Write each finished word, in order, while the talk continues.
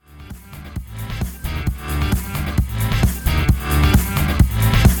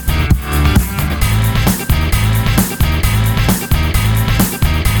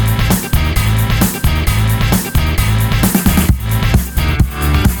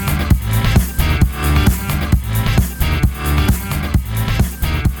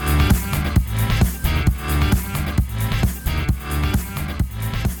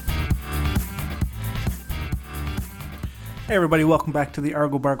Hey everybody, welcome back to the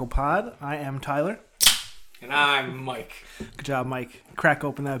Argle Bargle Pod. I am Tyler. And I'm Mike. Good job, Mike. Crack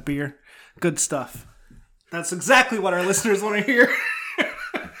open that beer. Good stuff. That's exactly what our listeners want to hear.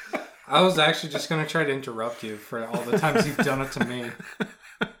 I was actually just going to try to interrupt you for all the times you've done it to me.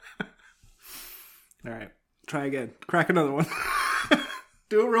 All right, try again. Crack another one.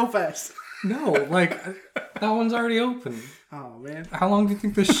 Do it real fast. No, like, that one's already open. Oh, man. How long do you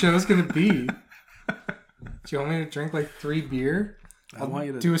think this show's going to be? Do you want me to drink like 3 beer? I want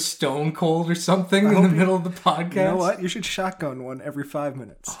you to do a Stone Cold or something in the middle of the podcast. You know what? You should shotgun one every 5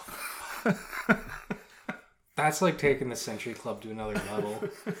 minutes. That's like taking the Century Club to another level.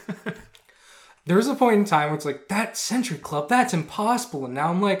 There was a point in time where it's like, that Century Club, that's impossible. And now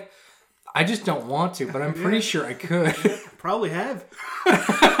I'm like, I just don't want to, but I'm pretty sure I could. Probably have.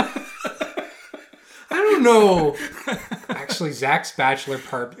 I don't know. Actually, Zach's bachelor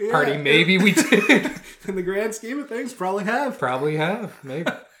party, maybe we did. In the grand scheme of things, probably have. Probably have, maybe.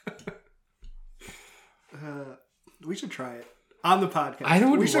 We should try it on the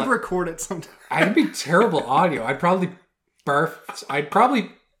podcast. We should record it sometime. It'd be terrible audio. I'd probably burp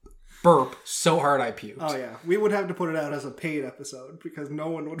so hard I puked. Oh yeah, we would have to put it out as a paid episode because no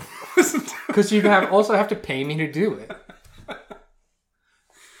one would listen to it. Because you also have to pay me to do it.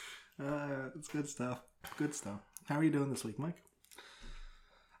 It's good stuff. Good stuff. How are you doing this week, Mike?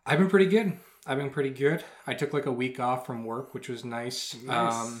 I've been pretty good. I took like a week off from work, which was nice.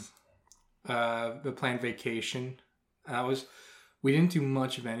 The planned vacation. We didn't do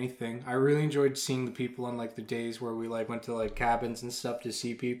much of anything. I really enjoyed seeing the people on like the days where we like went to like cabins and stuff to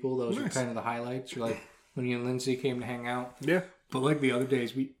see people. Those were kind of the highlights. Or like when you and Lindsay came to hang out. Yeah. But like the other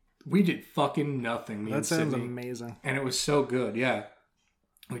days, we did fucking nothing. That sounds amazing. And it was so good. Yeah.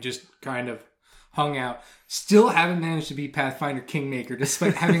 We just kind of hung out. Still haven't managed to beat Pathfinder Kingmaker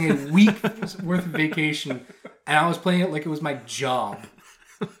despite having a week worth of vacation. And I was playing it like it was my job.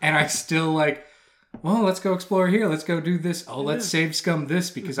 And I still like, well, let's go explore here. Let's go do this. Oh, let's save scum this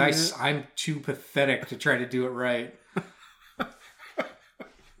because I'm too pathetic to try to do it right.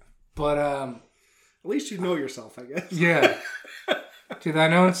 But at least you know yourself, I guess. Yeah. To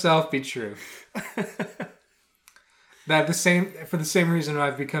thine own self be true. For the same reason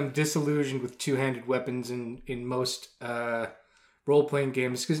I've become disillusioned with two-handed weapons in most role-playing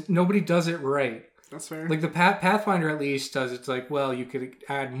games because nobody does it right. That's fair. Like the Pathfinder at least does. It's like, well, you could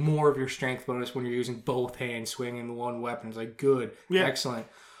add more of your strength bonus when you're using both hands swinging one weapon. It's like, good, excellent.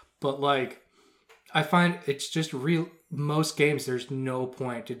 But like, I find it's just real. Most games, there's no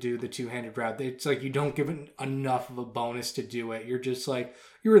point to do the two-handed route. It's like you don't give it enough of a bonus to do it. You're just like,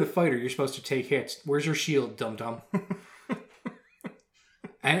 you're the fighter. You're supposed to take hits. Where's your shield, dum-dum?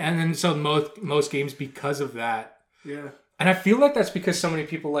 and then so most games because of that. Yeah. And I feel like that's because so many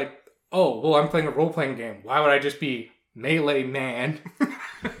people like, oh, well, I'm playing a role-playing game. Why would I just be melee man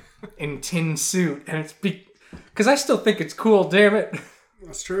in tin suit? And it's because I still think it's cool, damn it.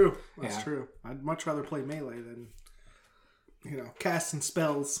 That's true. That's true. I'd much rather play melee than, casting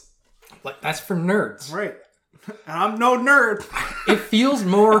spells. Like, that's for nerds. Right. And I'm no nerd. It feels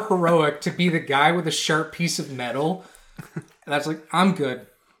more heroic to be the guy with a sharp piece of metal. And that's like, I'm good.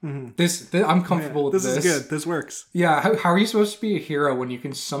 Mm-hmm. I'm comfortable with this. This is good. This works. Yeah. How are you supposed to be a hero when you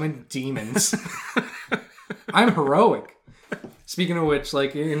can summon demons? I'm heroic. Speaking of which,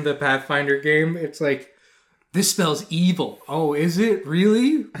 like in the Pathfinder game, it's like, this spell's evil. Oh, is it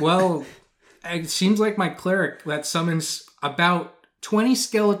really? Well, it seems like my cleric that summons about 20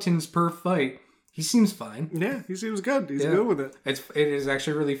 skeletons per fight. He seems fine. Yeah, he seems good. He's good with it. It is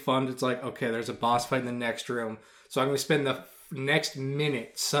actually really fun. It's like, okay, there's a boss fight in the next room. So I'm going to spend the next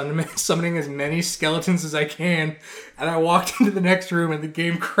minute summoning as many skeletons as I can. And I walked into the next room and the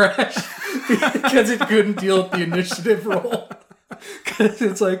game crashed because it couldn't deal with the initiative roll. Because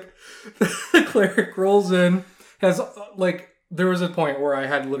it's like, the cleric rolls in, has like, there was a point where I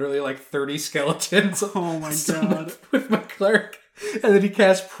had literally like 30 skeletons. Oh my god. With my cleric. And then he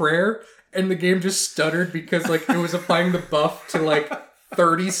cast prayer. And the game just stuttered because, like, it was applying the buff to, like,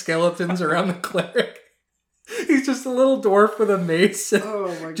 30 skeletons around the cleric. He's just a little dwarf with a mace. Oh,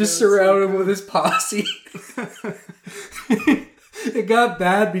 my God. Just surrounded him with his posse. It got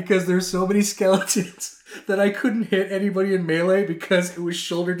bad because there's so many skeletons that I couldn't hit anybody in melee because it was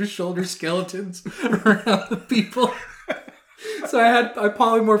shoulder-to-shoulder skeletons around the people. So I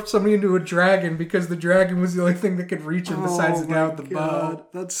polymorphed somebody into a dragon because the dragon was the only thing that could reach him besides the guy with the bow.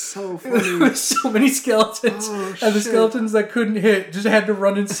 That's so funny. There were so many skeletons. And the skeletons that couldn't hit just had to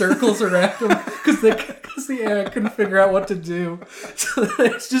run in circles around him because the AI couldn't figure out what to do. So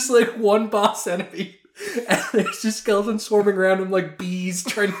it's just like one boss enemy. And there's just skeletons swarming around him like bees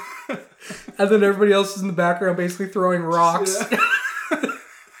trying to... And then everybody else is in the background basically throwing rocks. Yeah.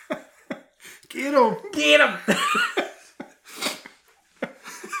 Get him! Get him!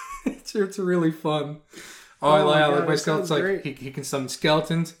 It's really fun. I like my skeletons. Like he can summon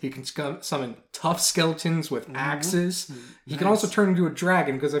skeletons. He can summon tough skeletons with axes. He can also turn into a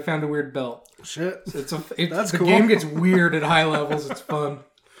dragon because I found a weird belt. Shit. That's That's the cool. game gets weird at high levels. It's fun.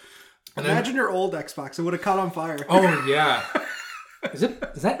 And Imagine your old Xbox. It would have caught on fire. Oh yeah. Is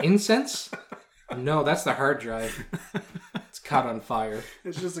that incense? No, that's the hard drive. It's caught on fire.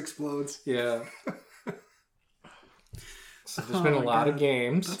 It just explodes. Yeah. So there's been a lot of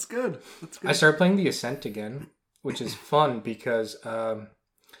games. That's good. I started playing The Ascent again, which is fun because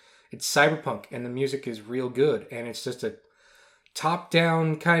it's cyberpunk and the music is real good. And it's just a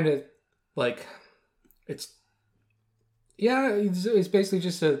top-down kind of like... It's basically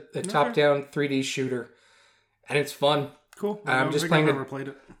just a top-down 3D shooter. And it's fun. Cool. I'm just playing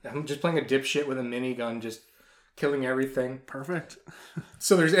it. I'm just playing a dipshit with a minigun, just killing everything. Perfect.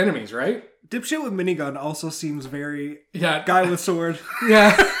 So there's enemies, right? Dipshit with minigun also seems very Yeah. guy with sword.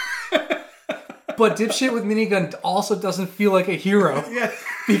 Yeah. But dipshit with minigun also doesn't feel like a hero. Yeah.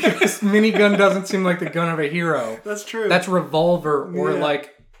 Because minigun doesn't seem like the gun of a hero. That's true. That's revolver or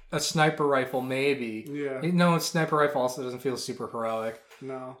like a sniper rifle, maybe. Yeah. No, a sniper rifle also doesn't feel super heroic.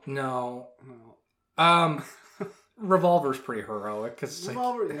 No. Revolver's pretty heroic because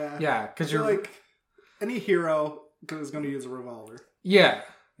Revolver, like, yeah. because you're like any hero is going to use a revolver. Yeah.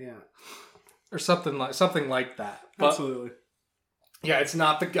 Yeah. Or something like that. But, absolutely. Yeah, it's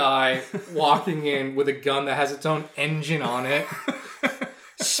not the guy walking in with a gun that has its own engine on it,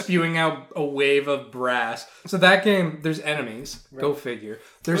 spewing out a wave of brass. So that game, there's enemies. Right. Go figure.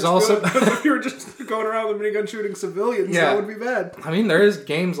 There's also if you were just going around with a minigun shooting civilians, that would be bad. I mean, there is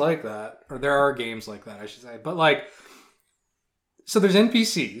games like that, or there are games like that, I should say. But like, so there's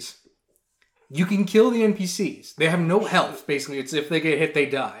NPCs. You can kill the NPCs. They have no health. Basically, it's if they get hit, they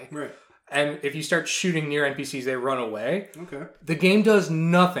die. Right. And if you start shooting near NPCs, they run away. Okay. The game does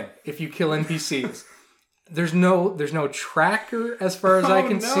nothing if you kill NPCs. There's no tracker as far as I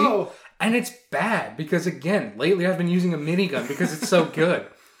can see. And it's bad because, again, lately I've been using a minigun because it's so good.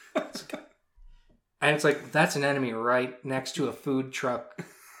 And it's like, that's an enemy right next to a food truck.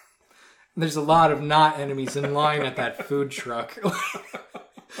 There's a lot of not enemies in line at that food truck.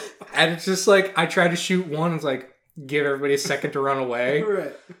 And it's just like, I try to shoot one, it's like, give everybody a second to run away.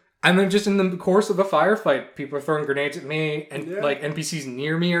 Right. And then just in the course of a firefight, people are throwing grenades at me, and like NPCs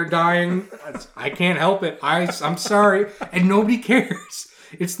near me are dying. I can't help it. I'm sorry, and nobody cares.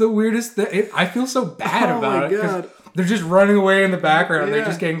 It's the weirdest thing. I feel so bad about it. God. They're just running away in the background. Yeah. They're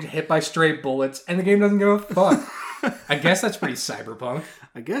just getting hit by stray bullets, and the game doesn't give a fuck. I guess that's pretty cyberpunk.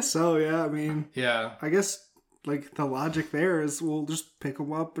 I guess so. Yeah. I mean. Yeah. I guess like the logic there is we'll just pick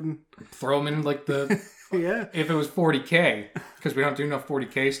them up and throw them in like the. Yeah. If it was 40K, because we don't do enough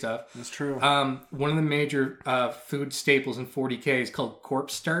 40K stuff. That's true. One of the major food staples in 40K is called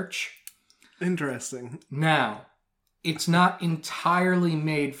corpse starch. Interesting. Now, it's not entirely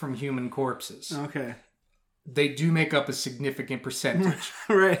made from human corpses. Okay. They do make up a significant percentage.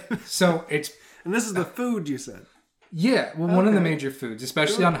 Right. So it's... And this is the food you said. Yeah. Well, one of the major foods,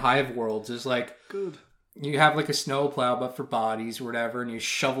 especially on Hive Worlds, is like... Good. You have like a snowplow, but for bodies or whatever, and you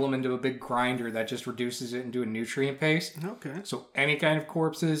shovel them into a big grinder that just reduces it into a nutrient paste. Okay. So any kind of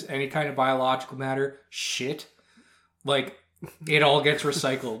corpses, any kind of biological matter, shit, like it all gets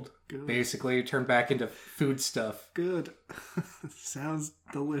recycled. Basically, turned back into food stuff. Good. Sounds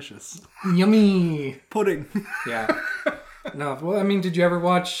delicious. Yummy. Pudding. Yeah. No, well, I mean, did you ever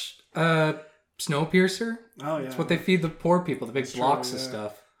watch Snowpiercer? Oh, yeah. It's what they feed the poor people, the big blocks of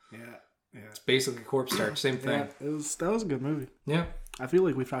stuff. Yeah. Yeah. It's basically corpse starch, same thing. Yeah, that was a good movie. Yeah. I feel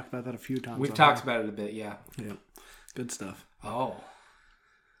like we've talked about that a few times. We've talked about it a bit, yeah. Yeah. Good stuff. Oh.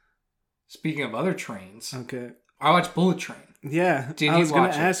 Speaking of other trains. Okay. I watched Bullet Train. Yeah. I was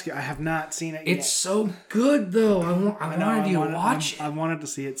going to ask you. I have not seen it yet. It's so good, though. I wanted you to watch it. I wanted to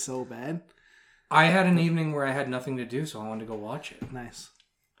see it so bad. I had an evening where I had nothing to do, so I wanted to go watch it. Nice.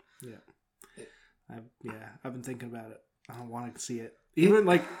 Yeah. I've been thinking about it. I wanted to see it.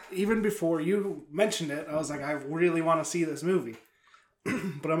 Even before you mentioned it, I was like, I really want to see this movie.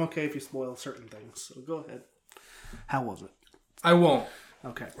 But I'm okay if you spoil certain things. So go ahead. How was it? I won't.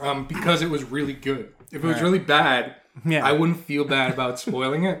 Okay. Because it was really good. If it was really bad, I wouldn't feel bad about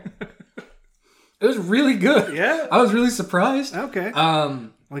spoiling it. It was really good. Yeah. I was really surprised. Okay.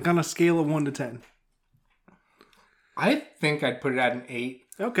 Like on a scale of 1 to 10. I think I'd put it at an 8.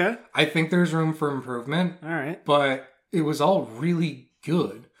 Okay. I think there's room for improvement. All right. But it was all really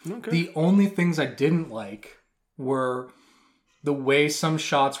good. Okay. The only things I didn't like were the way some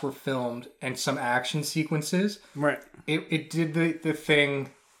shots were filmed and some action sequences, Right. it did the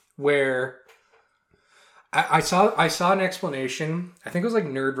thing where I saw an explanation. I think it was like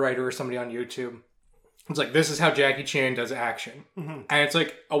Nerdwriter or somebody on YouTube. It's like, this is how Jackie Chan does action. And it's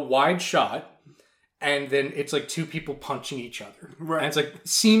like a wide shot, and then it's like two people punching each other. Right. And it's like,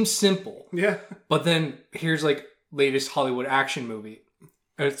 seems simple. Yeah. But then here's like latest Hollywood action movie.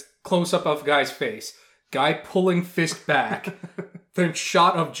 And it's close up of guy's face. Guy pulling fist back. Then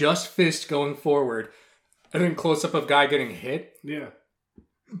shot of just fist going forward. And then close up of guy getting hit. Yeah.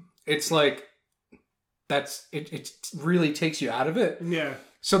 It's like, it really takes you out of it. Yeah.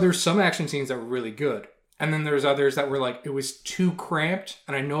 So there's some action scenes that were really good. And then there's others that were like, it was too cramped.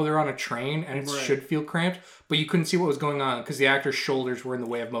 And I know they're on a train and it should feel cramped, but you couldn't see what was going on because the actor's shoulders were in the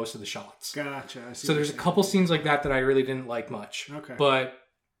way of most of the shots. Gotcha. I see So there's a couple scenes like that I really didn't like much. Okay. But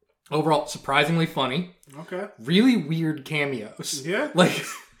overall, surprisingly funny. Okay. Really weird cameos. Yeah. Like,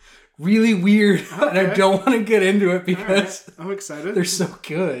 really weird. Okay. And I don't want to get into it because I'm excited. they're so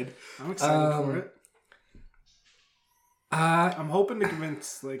good. I'm excited for it. I'm hoping to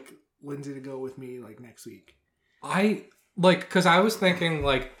convince like Lindsay to go with me like next week. Because I was thinking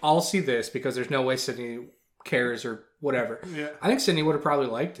like, I'll see this because there's no way Sydney cares or whatever. Yeah. I think Sydney would have probably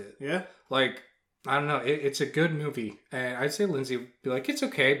liked it. Yeah. Like, I don't know. It's a good movie. And I'd say Lindsay would be like, it's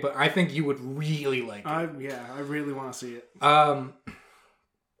okay, but I think you would really like it. I really want to see it.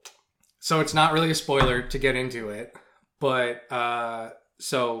 So it's not really a spoiler to get into it. But,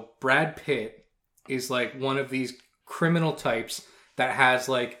 so Brad Pitt is like one of these criminal types that has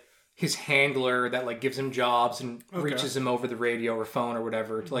like his handler that like gives him jobs and reaches him over the radio or phone or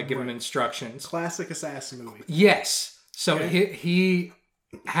whatever to like give him instructions. Classic assassin movie. Yes. So he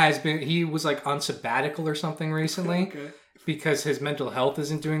was like on sabbatical or something recently because his mental health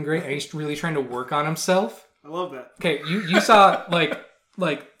isn't doing great and he's really trying to work on himself. I love that. Okay, you saw like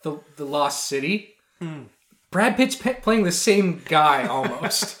the Lost City. Brad Pitt's playing the same guy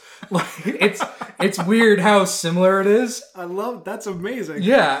almost. Like it's weird how similar it is. I love that's amazing.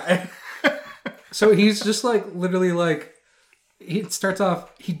 Yeah. So he's just like literally like he starts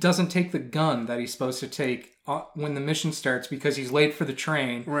off. He doesn't take the gun that he's supposed to take when the mission starts because he's late for the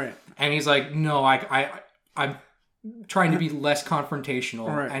train. Right. And he's like, no, I'm trying to be less confrontational.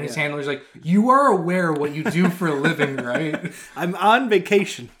 Right, and his handler's like, you are aware what you do for a living, right? I'm on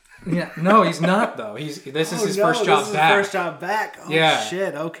vacation. Yeah, no, he's not though. This is his first job back. First job back. Oh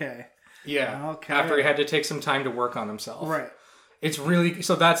shit. Okay. Yeah. Okay. After he had to take some time to work on himself. Right. It's really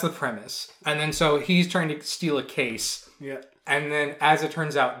so that's the premise, and then so he's trying to steal a case. Yeah. And then, as it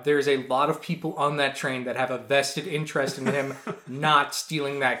turns out, there's a lot of people on that train that have a vested interest in him not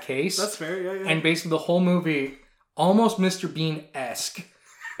stealing that case. That's fair. Yeah. And basically, the whole movie, almost Mr. Bean-esque,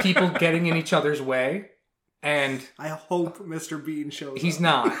 people getting in each other's way. And I hope Mr. Bean shows he's up.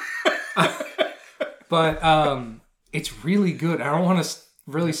 not. But it's really good. I don't want to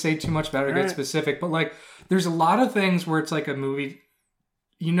really say too much about it or get specific, but like there's a lot of things where it's like a movie,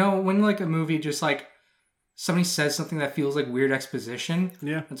 you know, when like a movie just like somebody says something that feels like weird exposition.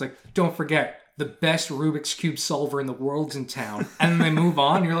 Yeah. It's like, don't forget, the best Rubik's Cube solver in the world's in town. And then they move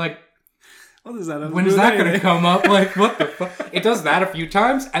on. You're like, what is that? When is that going to come up? Like, what the fuck? It does that a few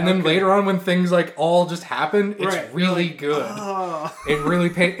times, and then later on, when things like all just happen, it's really good. Oh. It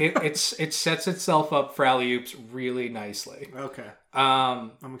really it sets itself up for alley-oops really nicely. Okay.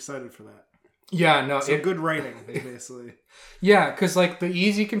 I'm excited for that. Yeah, no, so good rating, basically. Yeah, because like the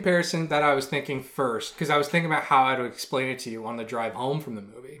easy comparison that I was thinking first, because I was thinking about how I would explain it to you on the drive home from the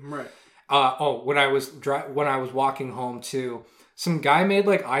movie. Right. When I was walking home too. Some guy made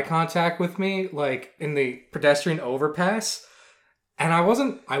like eye contact with me, like in the pedestrian overpass, and I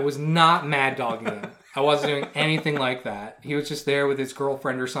was not mad dogging him. I wasn't doing anything like that. He was just there with his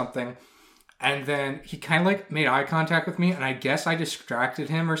girlfriend or something, and then he kind of like made eye contact with me, and I guess I distracted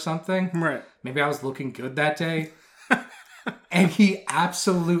him or something. Right. Maybe I was looking good that day, and he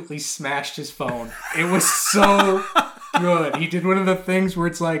absolutely smashed his phone. It was so good. He did one of the things where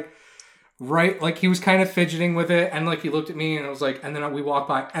it's like. Right, like he was kind of fidgeting with it, and like he looked at me, and I was like, and then we walked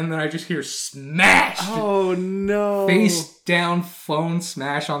by, and then I just hear smash. Oh no! Face down, phone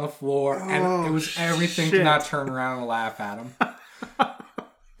smash on the floor, and it was everything to not turn around and laugh at him.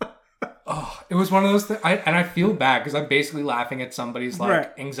 It was one of those things, and I feel bad because I'm basically laughing at somebody's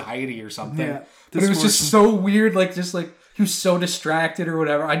like anxiety or something. Yeah, but it was just so weird, like just like he was so distracted or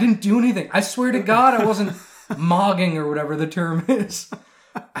whatever. I didn't do anything. I swear to God, I wasn't mogging or whatever the term is.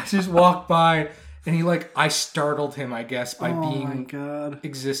 I just walked by and he like I startled him, I guess, by being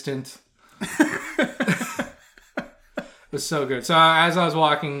existent. was so good. So as I was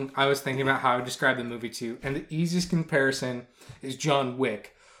walking, I was thinking about how I would describe the movie to you. And the easiest comparison is John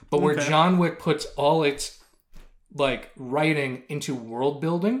Wick. But where John Wick puts all its like writing into world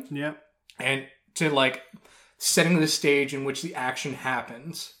building. Yeah. And to like setting the stage in which the action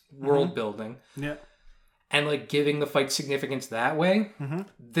happens, world building. Yeah. And like giving the fight significance that way.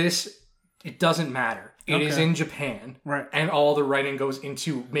 This, it doesn't matter. It is in Japan. Right. And all the writing goes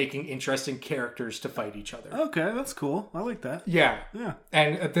into making interesting characters to fight each other. Okay, that's cool. I like that. Yeah. Yeah.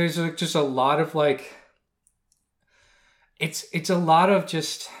 And there's just a lot of like, it's a lot of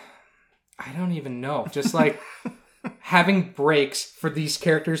just, I don't even know, just like having breaks for these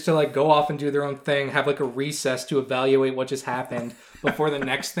characters to like go off and do their own thing, have like a recess to evaluate what just happened before the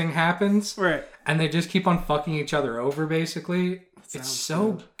next thing happens. Right. And they just keep on fucking each other over, basically. It's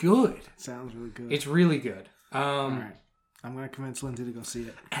so good. Sounds really good. It's really good. All right. I'm going to convince Lindsay to go see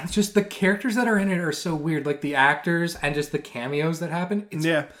it. And it's just the characters that are in it are so weird. Like the actors and just the cameos that happen.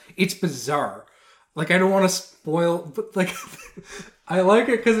 It's bizarre. Like, I don't want to spoil, but like, I like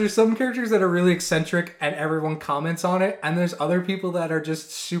it because there's some characters that are really eccentric and everyone comments on it. And there's other people that are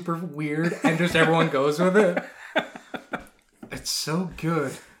just super weird and just everyone goes with it. It's so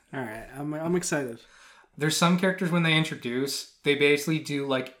good. All right. I'm excited. There's some characters when they introduce, they basically do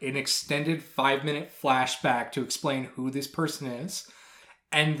like an extended 5-minute flashback to explain who this person is.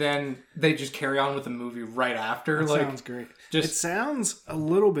 And then they just carry on with the movie right after. That like, sounds great. It sounds a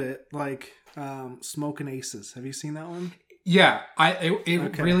little bit like Smoking Aces. Have you seen that one? Yeah,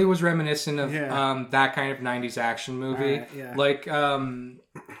 it really was reminiscent of that kind of 90s action movie. Right, yeah. Like,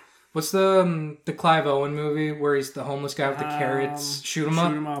 what's the Clive Owen movie where he's the homeless guy with the carrots? Shoot 'em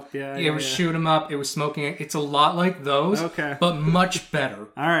up. Shoot 'em up, yeah. It was Shoot 'em up. It was Smoking. It's a lot like those, but much better.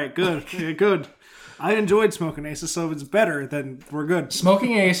 All right, good. Yeah, good. I enjoyed Smoking Aces, so if it's better, then we're good.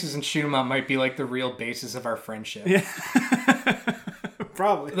 Smoking Aces and Shoot 'em Up might be like the real basis of our friendship. Yeah.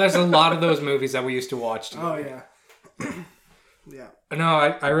 Probably. There's a lot of those movies that we used to watch together. Oh, yeah. Yeah. No,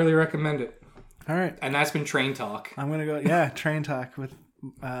 I really recommend it. All right. And that's been Train Talk. I'm going to go, Train Talk with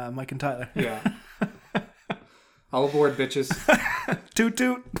Mike and Tyler. Yeah. All aboard, bitches. Toot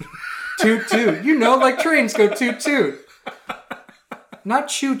toot. Toot toot. You know, like trains go toot toot. Not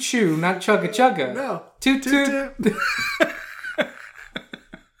choo choo, not chugga chugga. No. Toot toot.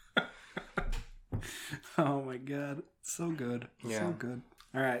 Oh my god. So good. Yeah. So good.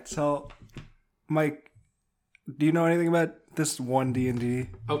 All right. So, Mike, do you know anything about this one D&D?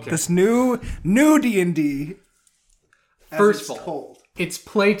 Okay. This new D&D. First of all, it's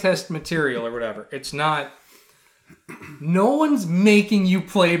playtest material or whatever. It's not... No one's making you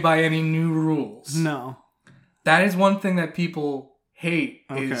play by any new rules. No. That is one thing that people hate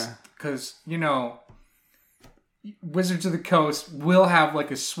is because, you know, Wizards of the Coast will have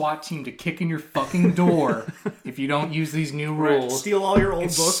like a SWAT team to kick in your fucking door if you don't use these new rules. Right. Steal all your old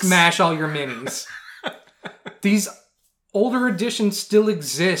books. Smash all your minis. These older editions still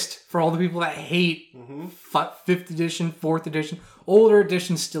exist for all the people that hate 5th edition, 4th edition. Older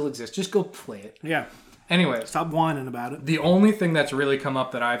editions still exist. Just go play it. Yeah. Anyway. Stop whining about it. The only thing that's really come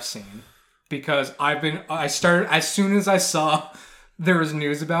up that I've seen, because I started, as soon as I saw there was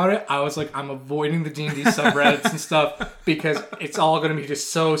news about it, I was like, I'm avoiding the D&D subreddits and stuff because it's all going to be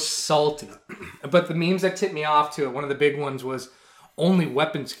just so salty. But the memes that tipped me off to it, one of the big ones was only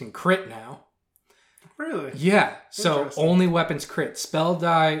weapons can crit now. Really? Yeah. So only weapons crit. Spell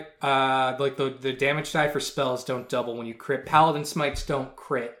die, like the damage die for spells don't double when you crit. Paladin smites don't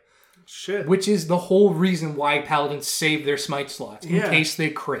crit. Shit. Which is the whole reason why paladins save their smite slots in case they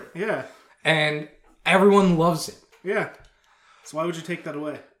crit. Yeah. And everyone loves it. Yeah. So why would you take that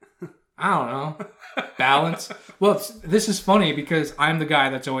away? I don't know. Balance. Well, this is funny because I'm the guy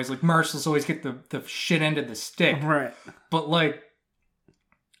that's always like, marshals always get the shit end of the stick. Right. But like,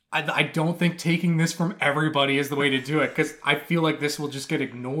 I don't think taking this from everybody is the way to do it because I feel like this will just get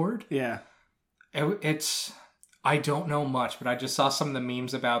ignored. Yeah. It's... I don't know much, but I just saw some of the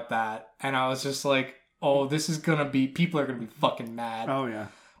memes about that, and I was just like, oh, this is gonna be... People are gonna be fucking mad. Oh, yeah.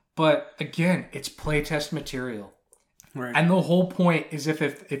 But, again, it's playtest material. Right. And the whole point is if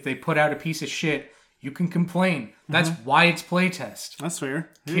they put out a piece of shit, you can complain. That's why it's playtest. That's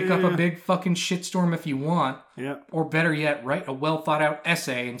fair. Kick up a big fucking shitstorm if you want. Yeah. Or better yet, write a well-thought-out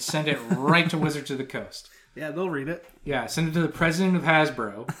essay and send it right to Wizards of the Coast. Yeah, they'll read it. Yeah, send it to the president of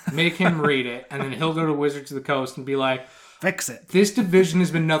Hasbro, make him read it, and then he'll go to Wizards of the Coast and be like, fix it. This division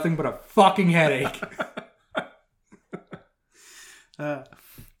has been nothing but a fucking headache. Yeah,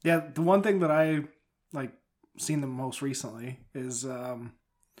 the one thing that I like seen the most recently is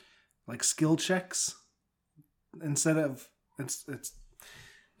like skill checks. Instead of it's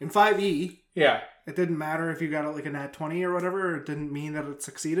in 5e, Yeah. It didn't matter if you got like a nat 20 or whatever. It didn't mean that it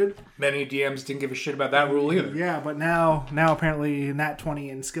succeeded. Many DMs didn't give a shit about that rule either. Yeah, but now apparently nat 20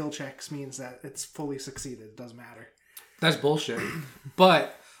 in skill checks means that it's fully succeeded. It doesn't matter. That's bullshit.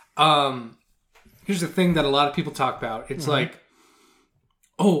 But here's the thing that a lot of people talk about. It's like,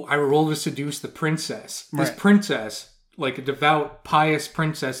 oh, I rolled to seduce the princess. This princess, like a devout, pious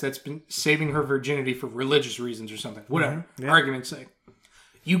princess that's been saving her virginity for religious reasons or something. Whatever. Argument's sake.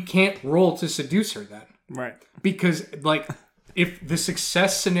 You can't roll to seduce her then. Right. Because, like, if the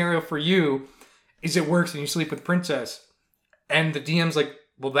success scenario for you is it works and you sleep with princess, and the DM's like,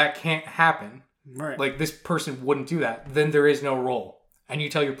 well, that can't happen. Right. Like, this person wouldn't do that. Then there is no roll. And you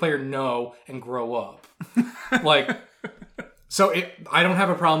tell your player no and grow up. Like, so I don't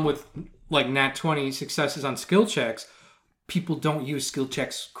have a problem with, like, nat 20 successes on skill checks. People don't use skill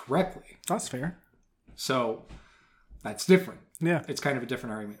checks correctly. That's fair. So, that's different. Yeah. It's kind of a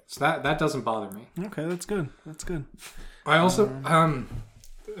different argument. So that doesn't bother me. Okay, that's good. That's good. I also,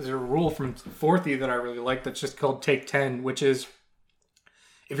 there's a rule from 4th that I really like that's just called Take 10, which is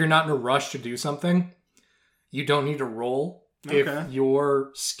if you're not in a rush to do something, you don't need to roll. Okay. If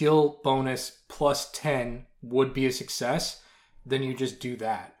your skill bonus plus 10 would be a success, then you just do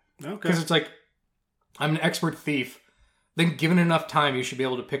that. Okay. Because it's like, I'm an expert thief. Then given enough time, you should be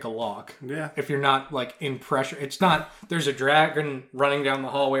able to pick a lock. Yeah. If you're not, like, in pressure. It's not, there's a dragon running down the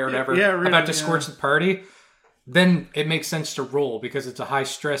hallway or whatever, really, about to scorch the party. Then it makes sense to roll because it's a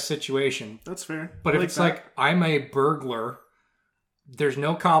high-stress situation. That's fair. But if it's like, I'm a burglar, there's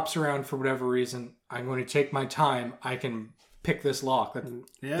no cops around for whatever reason, I'm going to take my time, I can pick this lock.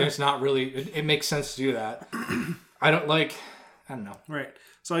 That's not really, it makes sense to do that. I don't know. Right.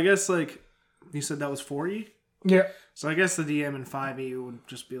 So I guess, like, you said that was 4E? Yeah. So I guess the DM in 5e would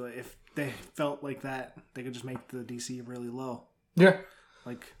just be like, if they felt like that, they could just make the DC really low. Yeah.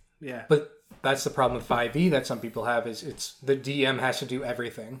 Like, yeah. But that's the problem with 5e that some people have is it's the DM has to do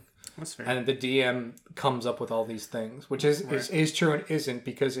everything. That's fair. And the DM comes up with all these things, which is true and isn't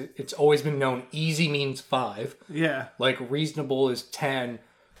because it's always been known easy means 5. Yeah. Like reasonable is 10.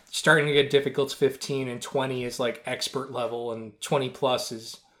 Starting to get difficult is 15 and 20 is like expert level and 20 plus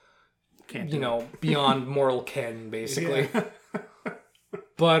is... beyond mortal ken, basically. Yeah.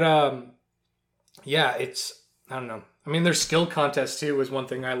 But, yeah, it's, I don't know. I mean, there's skill contests, too, is one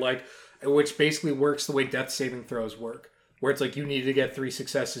thing I like, which basically works the way death saving throws work, where it's like you need to get 3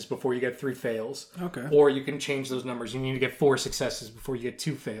 successes before you get 3 fails. Okay. Or you can change those numbers. You need to get 4 successes before you get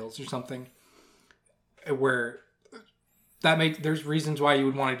 2 fails or something. Where there's reasons why you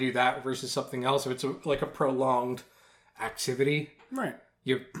would want to do that versus something else if it's like a prolonged activity. Right.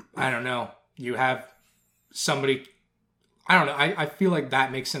 I don't know. You have somebody... I don't know. I feel like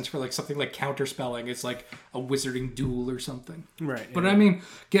that makes sense for like something like counterspelling. It's like a wizarding duel or something. Right. But I mean,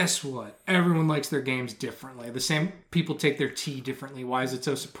 guess what? Everyone likes their games differently. The same people take their tea differently. Why is it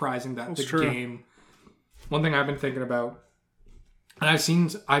so surprising that the game... One thing I've been thinking about, and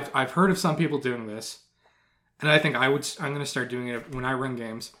I've heard of some people doing this, and I think I'm going to start doing it when I run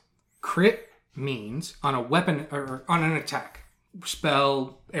games. Crit means on a weapon or on an attack.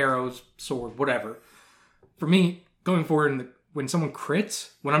 Spell, arrows, sword, whatever. For me, going forward, when someone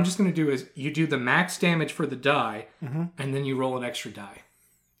crits, what I'm just going to do is you do the max damage for the die, and then you roll an extra die.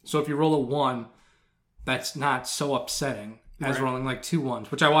 So if you roll a 1, that's not so upsetting as rolling like 2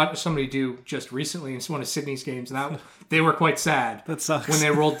 1s, which I watched somebody do just recently in one of Sydney's games, and they were quite sad. That sucks. When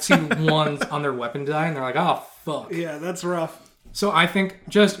they rolled 2 1s on their weapon die, and they're like, oh, fuck. Yeah, that's rough. So I think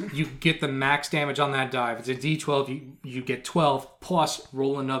just you get the max damage on that die. If it's a D12, you get 12 plus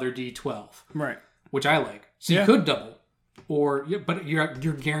roll another D12. Right. Which I like. So you could double. But you're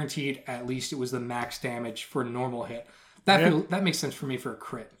guaranteed at least it was the max damage for a normal hit. That makes sense for me for a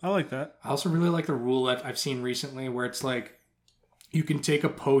crit. I like that. I also really like the rule that I've seen recently where it's like you can take a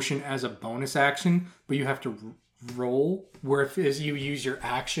potion as a bonus action, but you have to roll. Where if you use your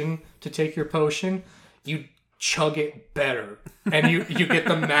action to take your potion, you chug it better, and you get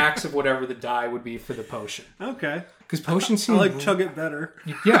the max of whatever the die would be for the potion. Okay. Because potions seem... I like chug it better.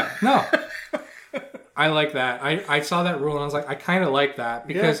 Yeah, no. I like that. I saw that rule, and I was like, I kind of like that,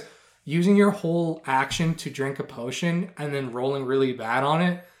 because using your whole action to drink a potion and then rolling really bad on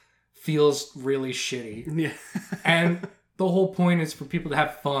it feels really shitty. Yeah. And the whole point is for people to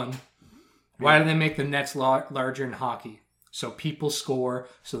have fun. Why do they make the nets larger in hockey? So people score,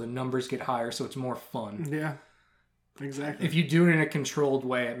 so the numbers get higher, so it's more fun. Yeah. Exactly. If you do it in a controlled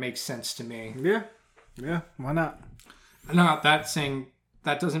way, it makes sense to me. Yeah. Yeah. Why not? Not that saying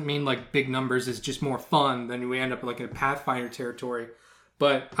that doesn't mean like big numbers is just more fun than we end up like in a Pathfinder territory.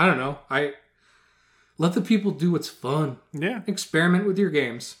 But I don't know. Let the people do what's fun. Yeah. Experiment with your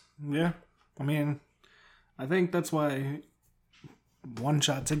games. Yeah. I mean, I think that's why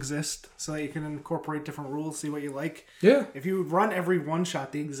one-shots exist, so that you can incorporate different rules, see what you like. Yeah. If you run every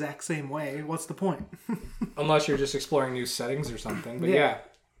one-shot the exact same way, what's the point? Unless you're just exploring new settings or something. But yeah.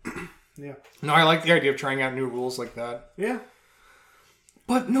 Yeah. No, I like the idea of trying out new rules like that. Yeah.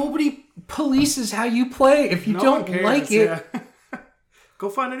 But nobody polices how you play. If you don't like it... Yeah. Go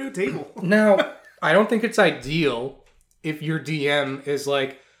find a new table. Now, I don't think it's ideal if your DM is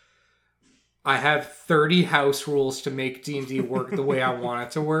like, I have 30 house rules to make D&D work the way I want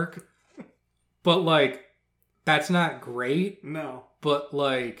it to work. But, like, that's not great. No. But,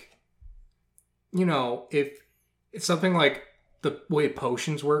 like, you know, if it's something like the way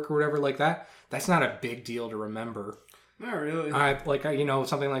potions work or whatever like that, that's not a big deal to remember. Not really. You know,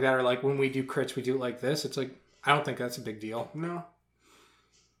 something like that. Or, like, when we do crits, we do it like this. It's like, I don't think that's a big deal. No.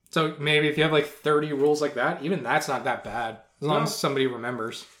 So, maybe if you have, like, 30 rules like that, even that's not that bad. As long as somebody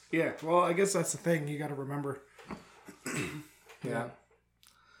remembers. Yeah, well, I guess that's the thing. You got to remember. Yeah.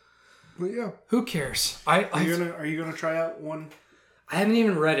 But yeah. Who cares? Are you gonna try out one? I haven't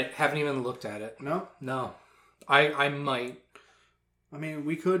even read it. Haven't even looked at it. No? No. I might. I mean,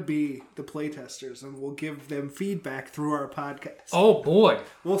 we could be the playtesters, and we'll give them feedback through our podcast. Oh, boy.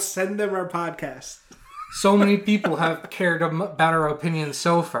 We'll send them our podcast. So many people have cared about our opinions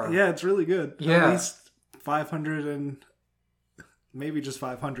so far. Yeah, it's really good. Yeah. At least 500 and... Maybe just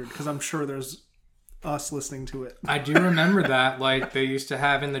 500, because I'm sure there's us listening to it. I do remember that. Like, they used to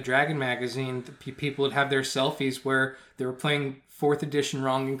have in the Dragon magazine, people would have their selfies where they were playing 4th edition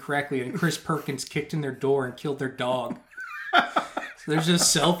wrong and correctly, and Chris Perkins kicked in their door and killed their dog. So there's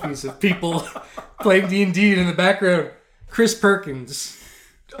just selfies of people playing D&D, and in the background, Chris Perkins,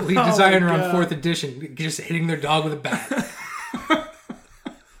 lead designer on 4th edition, just hitting their dog with a bat.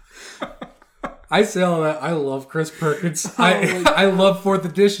 I say all that. I love Chris Perkins. I love 4th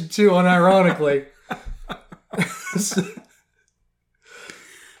edition too, unironically.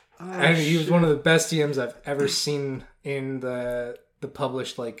 And he was one of the best DMs I've ever seen in the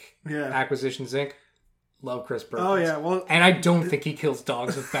published Acquisitions Inc. Love Chris Perkins. Oh yeah, well, and I don't think he kills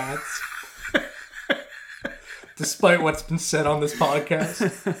dogs with bats, despite what's been said on this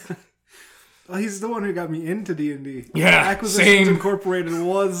podcast. Well, he's the one who got me into D&D. Yeah, Acquisitions same. Incorporated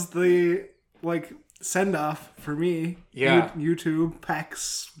was the send off for me. Yeah, YouTube,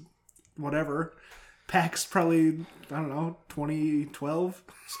 PAX, whatever. PAX probably, I don't know, 2012.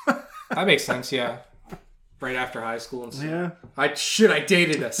 That makes sense. Yeah, right after high school and stuff. Yeah. I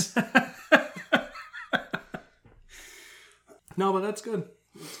dated us. No, but that's good.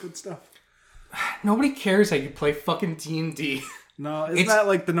 That's good stuff. Nobody cares how you play fucking D&D. No, isn't that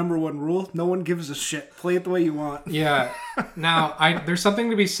like the number one rule? No one gives a shit. Play it the way you want. Yeah. Now, there's something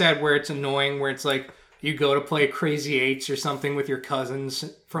to be said where it's annoying, where it's like you go to play Crazy Eights or something with your cousins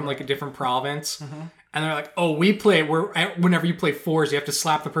from like a different province, and they're like, "Oh, we play whenever you play 4s, you have to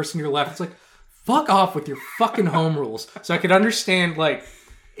slap the person to your left." It's like, fuck off with your fucking home rules. So I could understand like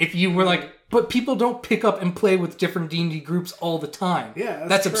if you were like, but people don't pick up and play with different D&D groups all the time. Yeah,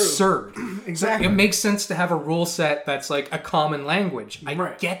 that's true. absurd. Exactly. It makes sense to have a rule set that's like a common language. I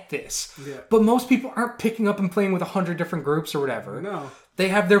get this. Yeah. But most people aren't picking up and playing with 100 different groups or whatever. No. They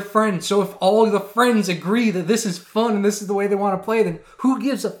have their friends. So if all of the friends agree that this is fun and this is the way they want to play, then who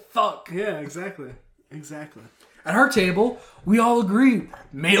gives a fuck? Yeah, exactly. Exactly. At our table, we all agree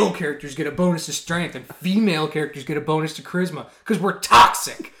male characters get a bonus to strength and female characters get a bonus to charisma because we're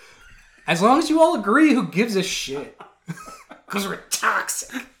toxic. As long as you all agree, who gives a shit? Because we're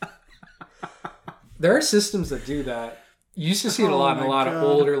toxic. There are systems that do that. You used to see it a lot in a lot of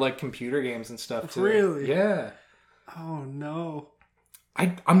older like computer games and stuff too. Really? Yeah. Oh no.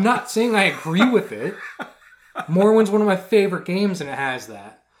 I'm not saying I agree with it. Morrowind's one of my favorite games and it has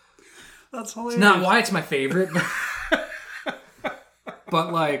that. That's hilarious. It's not why it's my favorite.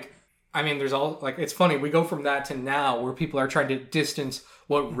 But like, I mean, there's all like, it's funny. We go from that to now where people are trying to distance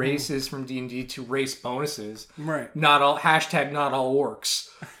what race is from D&D to race bonuses. Right. Not all orcs.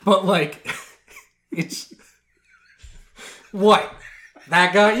 But like, it's what?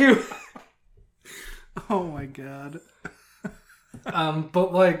 That got you? Oh my god.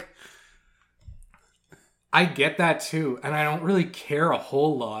 But like, I get that too. And I don't really care a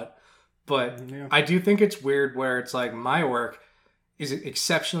whole lot. But I do think it's weird where it's like my orc is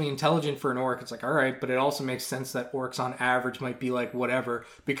exceptionally intelligent for an orc. It's like, all right, but it also makes sense that orcs on average might be like whatever,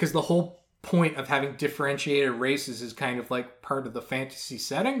 because the whole point of having differentiated races is kind of like part of the fantasy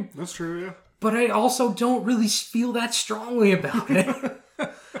setting. That's true, yeah. But I also don't really feel that strongly about it.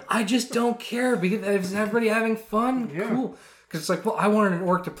 I just don't care because is everybody having fun? Yeah. Cool. Because it's like, well, I wanted an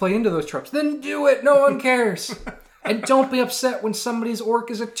orc to play into those tropes. Then do it. No one cares. And don't be upset when somebody's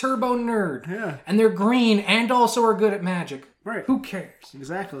orc is a turbo nerd. Yeah. And they're green and also are good at magic. Right. Who cares?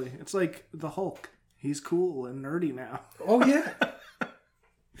 Exactly. It's like the Hulk. He's cool and nerdy now. Oh, yeah.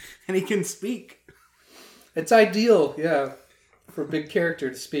 And he can speak. It's ideal, yeah, for a big character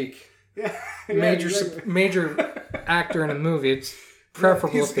to speak. Yeah. Major actor in a movie. It's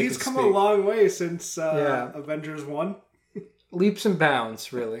preferable if they he's can come speak. a long way since Avengers 1. Leaps and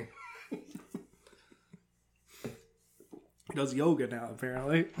bounds, really. He does yoga now,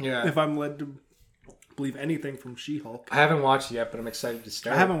 apparently. Yeah. If I'm led to believe anything from She-Hulk. I haven't watched it yet, but I'm excited to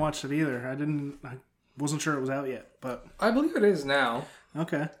start. I haven't watched it either. I wasn't sure it was out yet, but... I believe it is now.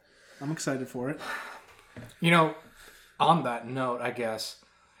 Okay. I'm excited for it. You know, on that note, I guess,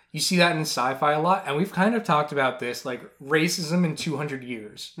 you see that in sci-fi a lot, and we've kind of talked about this, like racism in 200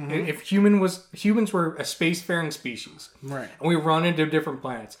 years. Mm-hmm. If humans were a spacefaring species, right, and we run into different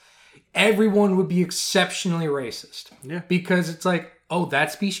planets, everyone would be exceptionally racist. Yeah, because it's like, oh,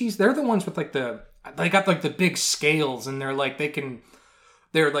 that species, they're the ones with like they got like the big scales, and they're like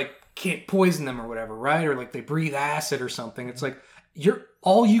can't poison them or whatever, right? Or like they breathe acid or something. It's like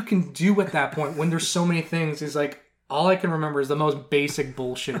all you can do at that point when there's so many things is like, all I can remember is the most basic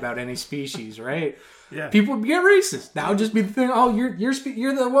bullshit about any species, right? Yeah. People would get racist. That would just be the thing. Oh, you're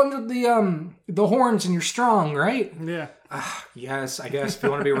the one with the horns and you're strong, right? Yeah. Yes, I guess if you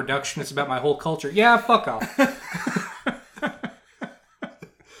want to be a reductionist about my whole culture, yeah, fuck off.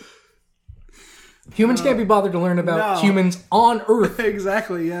 Humans can't be bothered to learn about humans on Earth.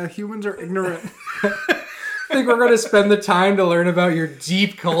 Exactly. Yeah, humans are ignorant. I think we're going to spend the time to learn about your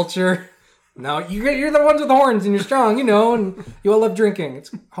deep culture. No, you're the ones with the horns and you're strong, and you all love drinking.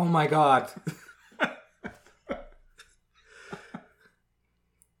 It's, oh my God.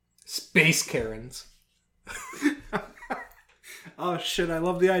 Space Karens. Oh shit, I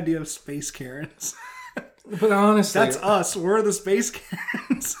love the idea of Space Karens. But honestly... That's us. We're the Space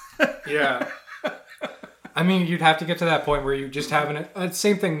Karens. Yeah. I mean, you'd have to get to that point where you just have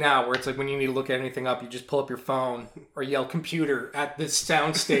same thing now, where it's like when you need to look at anything up, you just pull up your phone or yell computer at this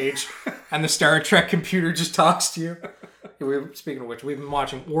sound stage, and the Star Trek computer just talks to you. Speaking of which, we've been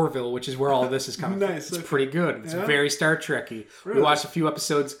watching Orville, which is where all this is coming from. It's pretty good. It's very Star Trek-y. Really? We watched a few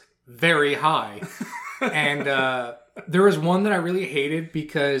episodes very high. And there was one that I really hated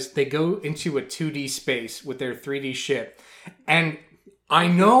because they go into a 2D space with their 3D ship. And I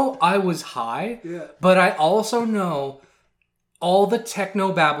know I was high, but I also know all the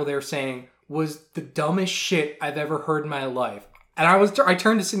techno babble they were saying was the dumbest shit I've ever heard in my life. And I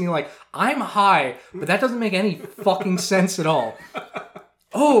turned to Sydney like, I'm high, but that doesn't make any fucking sense at all.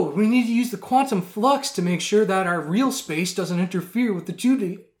 Oh, we need to use the quantum flux to make sure that our real space doesn't interfere with the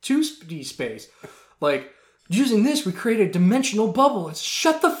 2D space. Like, using this, we create a dimensional bubble. It's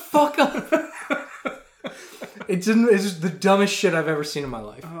shut the fuck up. It's just the dumbest shit I've ever seen in my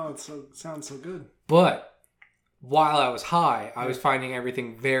life. Oh, it sounds so good. But while I was high, I was finding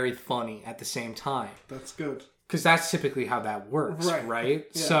everything very funny at the same time. That's good. Because that's typically how that works, right?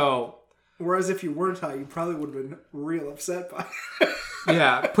 Yeah. So, whereas if you weren't high, you probably would have been real upset by it.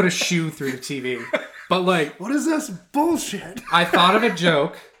 Yeah, put a shoe through the TV. But like... What is this bullshit? I thought of a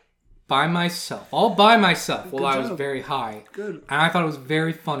joke by myself. All by myself while I was very high. Good. And I thought it was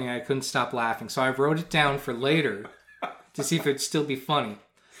very funny. I couldn't stop laughing. So I wrote it down for later to see if it'd still be funny.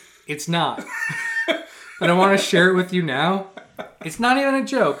 It's not. But I want to share it with you now. It's not even a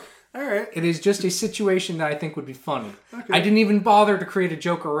joke. All right. It is just a situation that I think would be funny. Okay. I didn't even bother to create a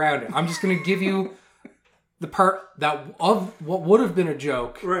joke around it. I'm just going to give you the part of what would have been a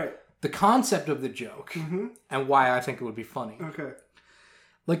joke. Right. The concept of the joke. Mm-hmm. And why I think it would be funny. Okay.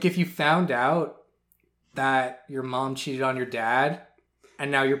 Like if you found out that your mom cheated on your dad and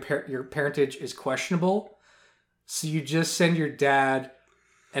now your parentage is questionable, so you just send your dad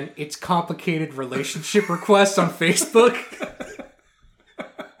an It's Complicated relationship request on Facebook.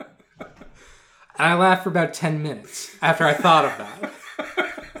 And I laughed for about 10 minutes after I thought of that.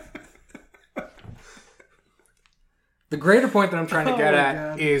 The greater point that I'm trying to get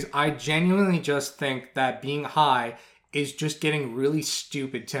at is I genuinely just think that being high is just getting really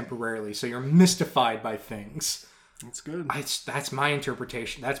stupid temporarily. So you're mystified by things. That's good. That's my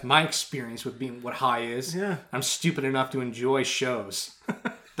interpretation. That's my experience with being what high is. Yeah. I'm stupid enough to enjoy shows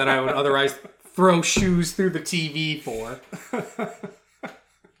that I would otherwise throw shoes through the TV for.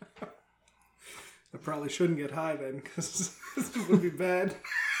 I probably shouldn't get high then, because this would be bad.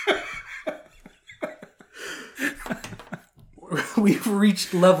 We've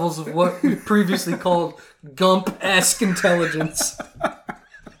reached levels of what we previously called Gump-esque intelligence.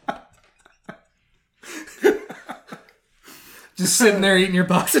 Just sitting there eating your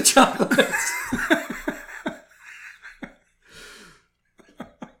box of chocolates.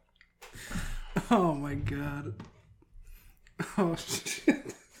 Oh my god. Oh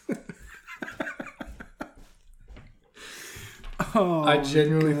shit. Oh, I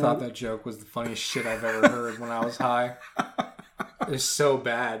genuinely thought that joke was the funniest shit I've ever heard when I was high. It's so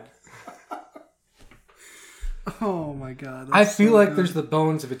bad. Oh my god. I feel like there's the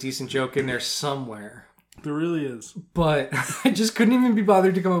bones of a decent joke in there somewhere. There really is. But I just couldn't even be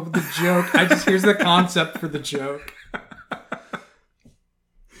bothered to come up with the joke. Here's the concept for the joke.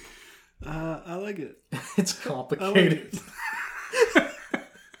 I like it. It's complicated.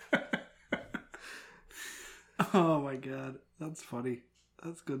 Oh my god. That's funny.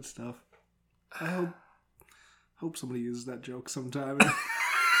 That's good stuff. I hope somebody uses that joke sometime.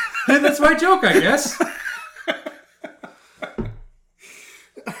 Hey, that's my joke, I guess.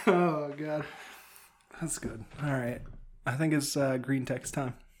 Oh god. That's good. All right. I think it's green text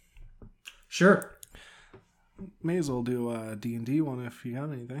time. Sure. May as well do a D&D one if you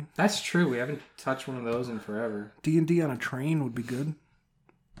got anything. That's true. We haven't touched one of those in forever. D&D on a train would be good.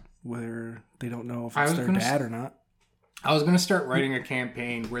 Where they don't know if it's their dad or not. I was going to start writing a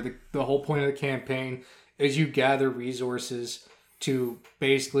campaign where the whole point of the campaign is you gather resources to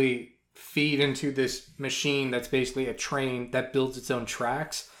basically feed into this machine that's basically a train that builds its own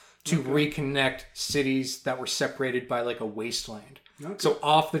tracks to reconnect cities that were separated by like a wasteland. Okay. So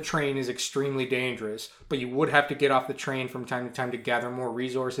off the train is extremely dangerous, but you would have to get off the train from time to time to gather more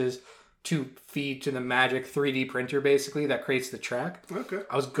resources to feed to the magic 3D printer basically that creates the track. Okay.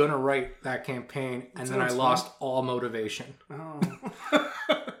 I was going to write that campaign and then I lost all motivation. Oh.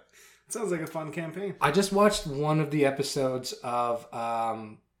 Sounds like a fun campaign. I just watched one of the episodes of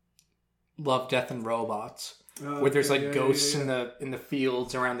Love, Death, and Robots. Where there's like ghosts in the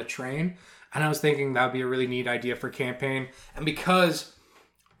fields around the train, and I was thinking that would be a really neat idea for campaign. And because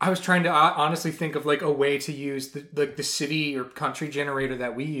I was trying to honestly think of like a way to use the city or country generator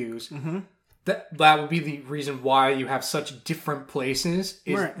that we use, that would be the reason why you have such different places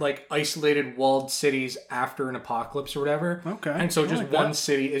is like isolated walled cities after an apocalypse or whatever. Okay, and so just one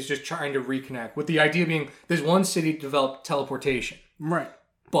city is just trying to reconnect with the idea being there's one city developed teleportation, right?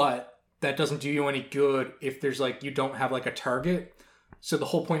 But that doesn't do you any good if there's like you don't have like a target. So the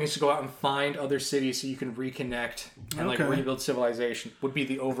whole point is to go out and find other cities so you can reconnect and like rebuild civilization would be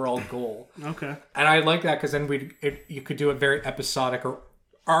the overall goal. Okay. And I like that because then you could do it very episodic or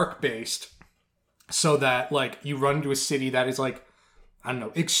arc based, so that like you run into a city that is like I don't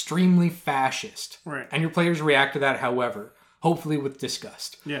know extremely fascist, right? And your players react to that, however, hopefully with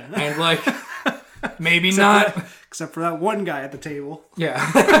disgust. Yeah. And like maybe except for that one guy at the table.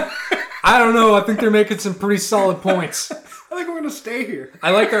 Yeah. I don't know. I think they're making some pretty solid points. I think we're going to stay here. I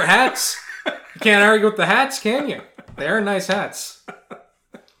like their hats. You can't argue with the hats, can you? They are nice hats.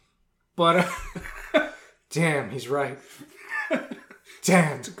 But, damn, he's right.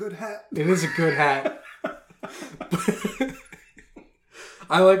 Damn. It's a good hat. It is a good hat.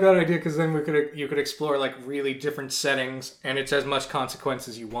 I like that idea because then you could explore like really different settings and it's as much consequence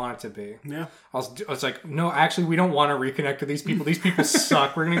as you want it to be. Yeah. I was like, no, actually, we don't want to reconnect to these people. These people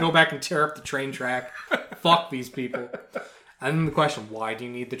suck. We're going to go back and tear up the train track. Fuck these people. And then the question, why do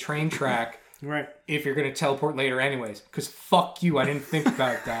you need the train track if you're going to teleport later anyways? Because fuck you, I didn't think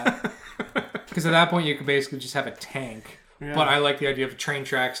about that. Because at that point, you could basically just have a tank. Yeah. But I like the idea of train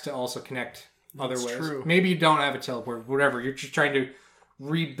tracks to also connect other ways. True. Maybe you don't have a teleport, whatever. You're just trying to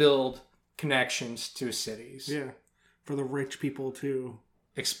rebuild connections to cities. Yeah. For the rich people to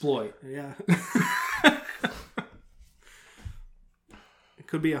exploit. Yeah. It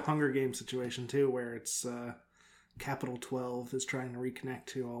could be a Hunger Games situation too, where it's Capital 12 is trying to reconnect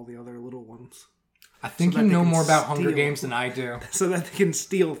to all the other little ones. I think you know more about Hunger Games than I do. So that they can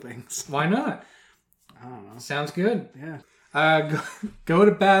steal things. Why not? I don't know. Sounds good. Yeah. Go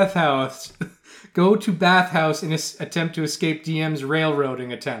to Bathhouse. Go to Bathhouse in an attempt to escape DM's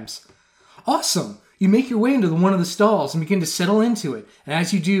railroading attempts. Awesome! You make your way into one of the stalls and begin to settle into it. And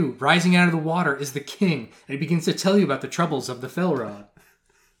as you do, rising out of the water is the king, and he begins to tell you about the troubles of the Felrod.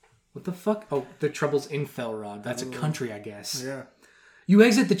 What the fuck? Oh, the troubles in Felrod. That's a country, I guess. Yeah. You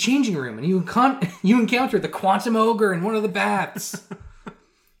exit the changing room, and you encounter the Quantum Ogre in one of the baths.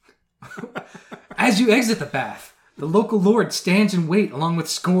 As you exit the bath, the local lord stands in wait along with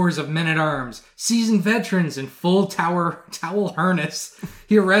scores of men-at-arms, seasoned veterans in full towel harness.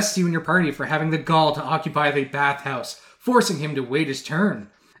 He arrests you and your party for having the gall to occupy the bathhouse, forcing him to wait his turn.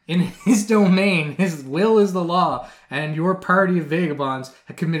 In his domain, his will is the law, and your party of vagabonds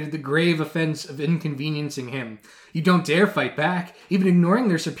have committed the grave offense of inconveniencing him. You don't dare fight back. Even ignoring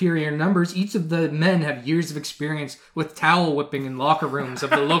their superior numbers, each of the men have years of experience with towel whipping in locker rooms of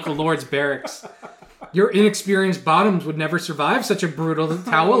the local lord's barracks. Your inexperienced bottoms would never survive such a brutal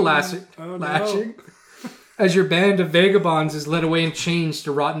towel lashing. As your band of vagabonds is led away in chains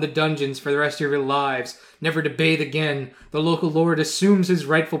to rot in the dungeons for the rest of your lives, never to bathe again, the local lord assumes his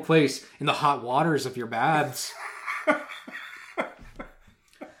rightful place in the hot waters of your baths.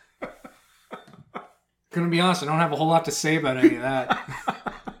 Gonna be honest, I don't have a whole lot to say about any of that.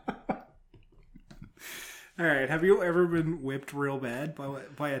 Alright, have you ever been whipped real bad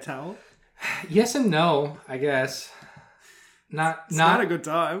by a towel? Yes and no, I guess. Not a good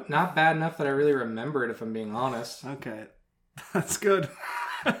time. Not bad enough that I really remember it, if I'm being honest. Okay. That's good.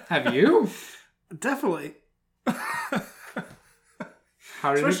 Have you? Definitely.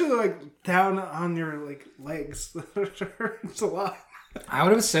 How did Especially like down on your like legs. It's a lot. I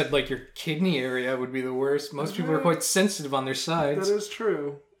would have said like your kidney area would be the worst. Most people are quite sensitive on their sides. That is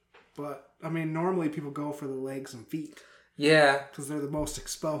true. But I mean, normally people go for the legs and feet. Yeah. Because they're the most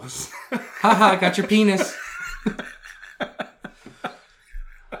exposed. Haha, got your penis.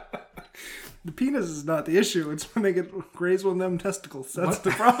 The penis is not the issue. It's when they get grazed with them testicles. That's the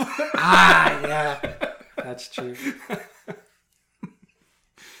problem. Yeah. That's true.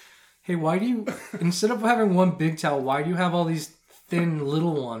 Hey, why do you, instead of having one big towel, why do you have all these thin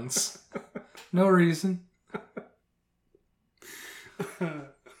little ones? No reason.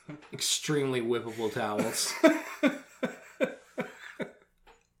 Extremely whippable towels.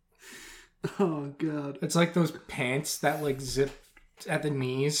 Oh, God. It's like those pants that like zip at the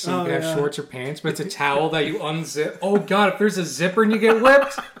knees so you can have shorts or pants, but it's a towel that you unzip. Oh, God, if there's a zipper and you get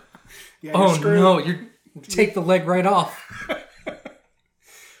whipped. Yeah, oh, no, you take the leg right off.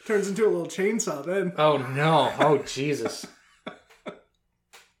 Turns into a little chainsaw then. Oh, no. Oh, Jesus.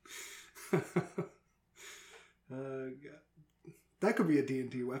 God. That could be a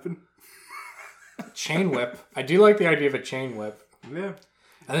D&D weapon. Chain whip. I do like the idea of a chain whip. Yeah.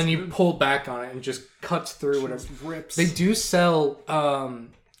 And then you pull back on it and just cuts through whatever. Rips. They do sell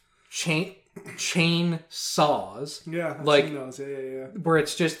chain saws. Yeah, I've like seen those. Yeah. where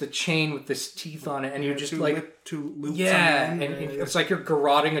it's just the chain with this teeth on it, and you just like two loops. Yeah, on the and end. it's like you're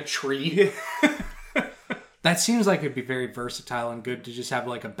garroting a tree. Yeah. That seems like it'd be very versatile and good to just have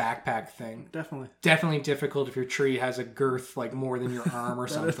like a backpack thing. Definitely difficult if your tree has a girth like more than your arm or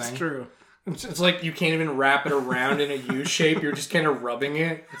something. That's true. It's like you can't even wrap it around in a U shape. You're just kind of rubbing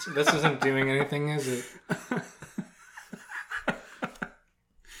it. This isn't doing anything, is it?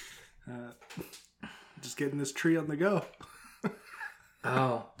 Just getting this tree on the go.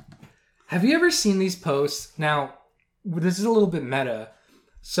 Oh. Have you ever seen these posts? Now, this is a little bit meta.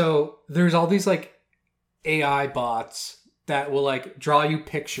 So there's all these like AI bots that will like draw you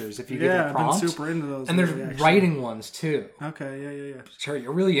pictures if you give it a prompt. I've been super into those. And there's writing ones too. Okay, yeah. Sure,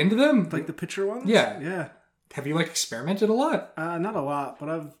 you're really into them? Like the picture ones? Yeah. Have you like experimented a lot? Not a lot, but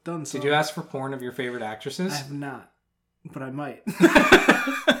I've done some. Did you ask for porn of your favorite actresses? I have not, but I might.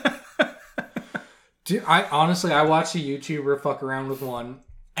 I watched a YouTuber fuck around with one,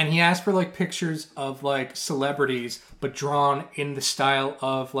 and he asked for like pictures of like celebrities, but drawn in the style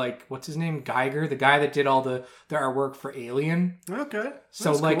of like, what's his name? Geiger, the guy that did all the artwork for Alien. Okay.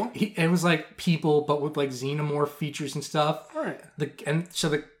 So like cool. it was like people, but with like xenomorph features and stuff. All right.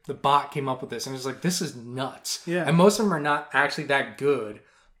 The bot came up with this, and it was like, this is nuts. Yeah. And most of them are not actually that good,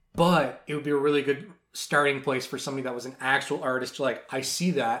 but it would be a really good starting place for somebody that was an actual artist to like, I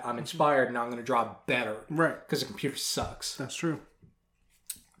see that, I'm inspired, now I'm going to draw better. Right. Because the computer sucks. That's true.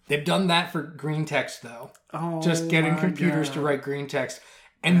 They've done that for green text, though. Oh, just getting computers to write green text.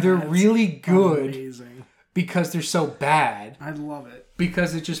 And they're really good. Amazing. Because they're so bad. I love it.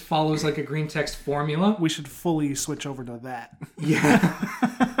 Because it just follows like a green text formula. We should fully switch over to that.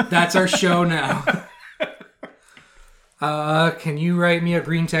 Yeah. That's our show now. Can you write me a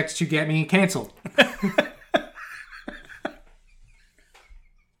green text to get me canceled?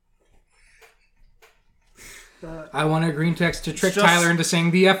 I want a green text to trick Tyler into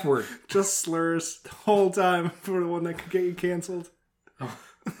saying the F word. Just slurs the whole time for the one that could get you canceled. Oh.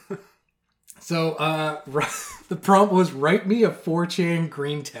 So, the prompt was, write me a 4chan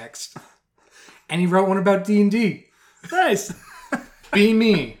green text. And he wrote one about D&D. Nice. Be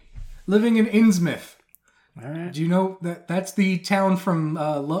me. Living in Innsmouth. All right. Do you know that's the town from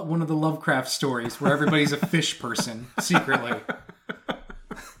one of the Lovecraft stories where everybody's a fish person secretly?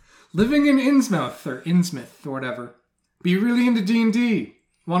 Living in Innsmouth or whatever. Be really into D&D.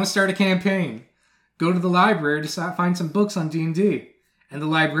 Want to start a campaign. Go to the library to find some books on D&D. And the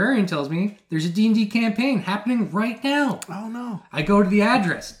librarian tells me there's a D&D campaign happening right now. Oh no. I go to the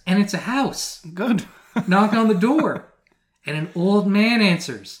address and it's a house. Good. Knock on the door. And an old man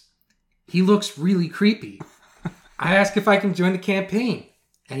answers. He looks really creepy. I ask if I can join the campaign.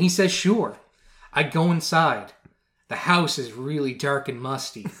 And he says sure. I go inside. The house is really dark and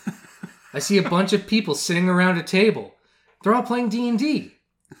musty. I see a bunch of people sitting around a table. They're all playing D&D.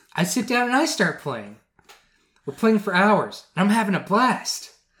 I sit down and I start playing. We're playing for hours, and I'm having a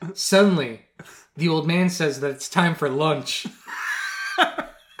blast. Suddenly, the old man says that it's time for lunch.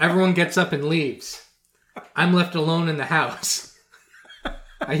 Everyone gets up and leaves. I'm left alone in the house.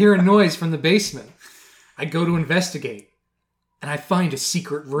 I hear a noise from the basement. I go to investigate, and I find a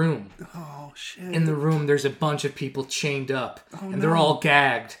secret room. Oh, shit. In the room, there's a bunch of people chained up, and they're all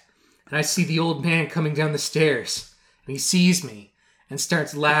gagged. And I see the old man coming down the stairs, and he sees me and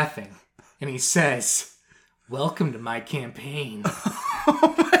starts laughing, and he says, "Welcome to my campaign."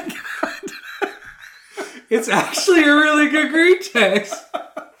 Oh my god. It's actually a really good green text.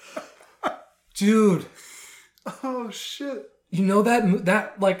 Dude. Oh shit. You know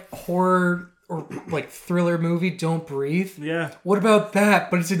that like horror or like thriller movie, Don't Breathe? Yeah. What about that?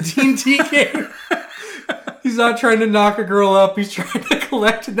 But it's a D&D game. He's not trying to knock a girl up. He's trying to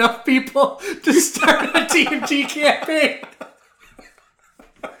collect enough people to start a D&D campaign.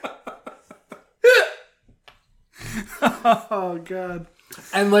 Oh god.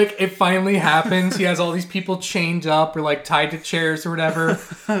 And like it finally happens. He has all these people chained up or like tied to chairs or whatever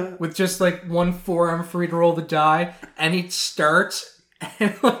with just like one forearm free to roll the die. And he starts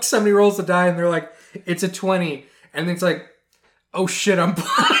and like somebody rolls the die and they're like, it's a 20. And then it's like, oh shit, I'm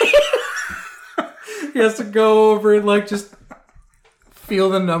blind. He has to go over and like just feel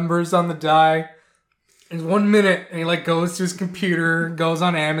the numbers on the die. In 1 minute, and he like goes to his computer, goes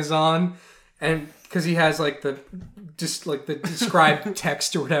on Amazon, and because he has like the described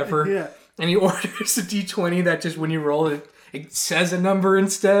text or whatever, Yeah. and he orders a D20 that just when you roll it, it says a number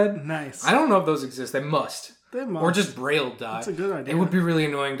instead. Nice. I don't know if those exist. They must. They must. Or just Braille die. That's a good idea. It would be really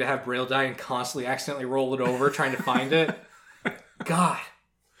annoying to have Braille die and constantly accidentally roll it over trying to find it. God.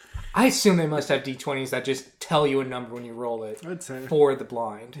 I assume they must have D20s that just tell you a number when you roll it. I'd say. For the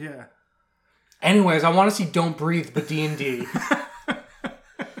blind. Yeah. Anyways, I want to see Don't Breathe, but D&D.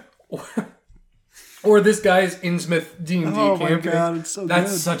 Or this guy's Innsmouth D&D Oh campaign. my god, it's so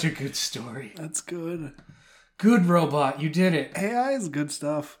That's good. such a good story. That's good. Good robot, you did it. AI is good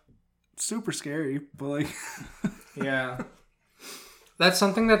stuff. It's super scary, but like... Yeah. That's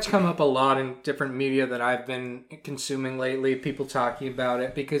something that's come up a lot in different media that I've been consuming lately. People talking about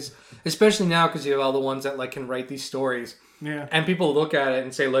it because, especially now, because you have all the ones that like can write these stories. Yeah. And people look at it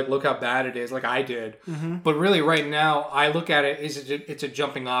and say, like, look how bad it is, like I did. Mm-hmm. But really, right now, I look at it as it's a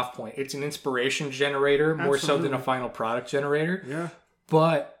jumping off point. It's an inspiration generator more so than a final product generator. Yeah.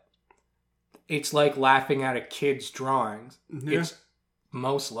 But it's like laughing at a kid's drawings. Yeah. It's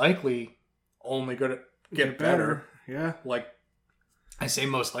most likely only going to get better. Yeah. Like, I say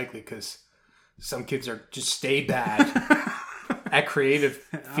most likely because some kids are just stay bad at creative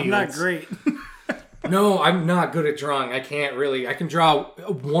fields. I'm not great. No, I'm not good at drawing. I can't really. I can draw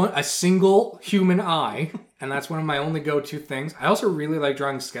a single human eye, and that's one of my only go-to things. I also really like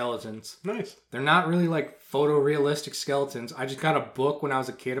drawing skeletons. Nice. They're not really like photorealistic skeletons. I just got a book when I was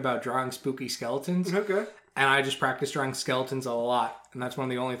a kid about drawing spooky skeletons. Okay. And I just practice drawing skeletons a lot. And that's one of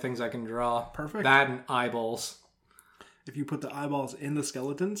the only things I can draw. Perfect. That and eyeballs. If you put the eyeballs in the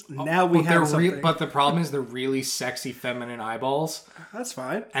skeletons, now we But have something. but the problem is they're really sexy feminine eyeballs. That's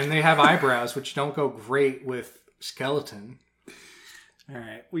fine. And they have eyebrows, which don't go great with skeleton. All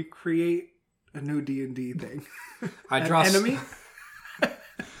right. We create a new D&D thing. I draw enemy.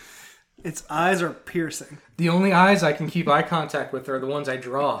 Its eyes are piercing. The only eyes I can keep eye contact with are the ones I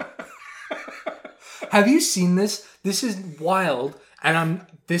draw. Have you seen this? This is wild, and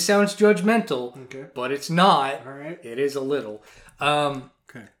this sounds judgmental, Okay. but it's not. All right. It is a little.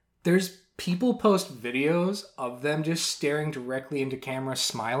 Okay. There's people post videos of them just staring directly into camera,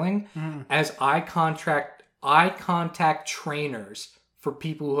 smiling, as eye contact trainers for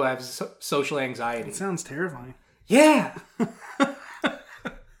people who have social anxiety. It sounds terrifying. Yeah.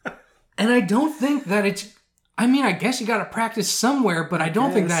 And I don't think that it's... I mean, I guess you got to practice somewhere, but I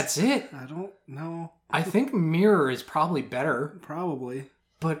don't think that's it. I don't know. I think mirror is probably better, Probably.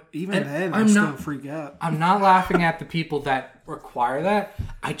 but Even then, I I'm still not. freak out. I'm not laughing at the people that require that.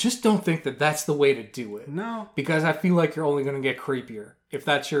 I just don't think that that's the way to do it. No. Because I feel like you're only going to get creepier if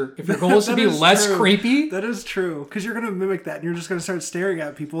your goal is to That be is less true. creepy. That is true. Because you're going to mimic that and you're just going to start staring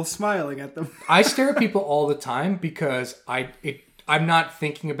at people, smiling at them. I stare at people all the time because I'm not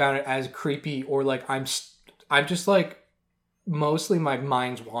thinking about it as creepy or like I'm just like mostly my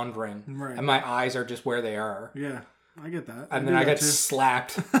mind's wandering Right. and my eyes are just where they are. Yeah. I get that. And do then I that get too.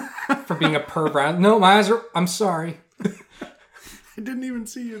 slapped for being a pervert. No, my eyes are... I'm sorry. I didn't even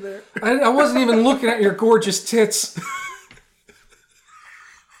see you there. I wasn't even looking at your gorgeous tits.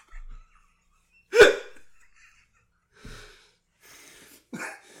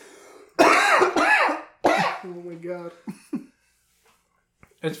 my god.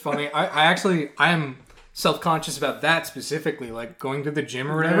 It's funny. I am self-conscious about that specifically, like going to the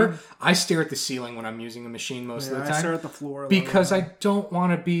gym or whatever. Yeah. I stare at the ceiling when I'm using a machine most of the time. I stare at the floor because I don't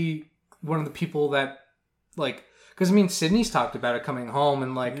want to be one of the people that like. Because I mean, Sydney's talked about it coming home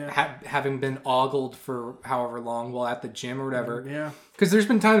and like having been ogled for however long while at the gym or whatever. Yeah. Because there's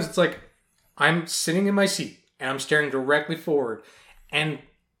been times it's like I'm sitting in my seat and I'm staring directly forward, and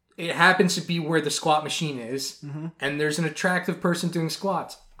it happens to be where the squat machine is, and there's an attractive person doing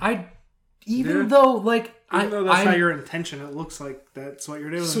squats. Even though that's not your intention, it looks like that's what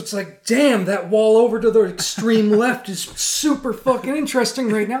you're doing. So it's like, damn, that wall over to the extreme left is super fucking interesting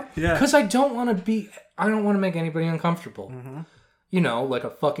right now. Yeah. Because I don't want to make anybody uncomfortable. You know, like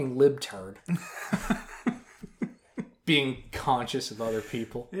a fucking libtard. Being conscious of other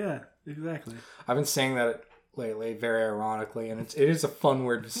people. Yeah, exactly. I've been saying that lately, very ironically, and it is a fun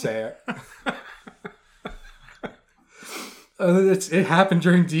word to say it. It happened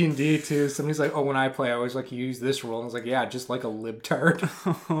during D&D too. Somebody's like, "Oh, when I play, I always like use this rule." And I was like, "Yeah, just like a libtard."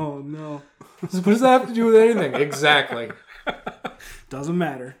 Oh no! What does that have to do with anything? Exactly. Doesn't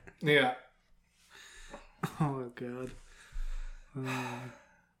matter. Yeah. Oh god.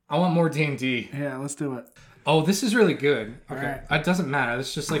 I want more D&D. Yeah, let's do it. Oh, this is really good. Okay, right. It doesn't matter.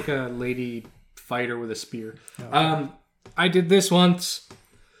 It's just like a lady fighter with a spear. Okay. I did this once.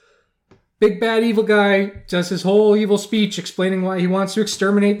 Big bad evil guy does his whole evil speech explaining why he wants to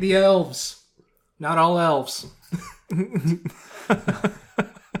exterminate the elves. Not all elves.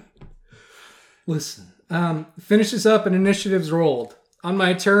 Listen. Finishes up and initiatives rolled. On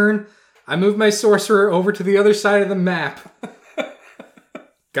my turn, I move my sorcerer over to the other side of the map.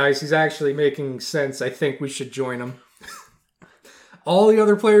 Guys, he's actually making sense. I think we should join him. All the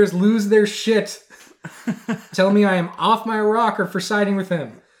other players lose their shit. Tell me I am off my rocker for siding with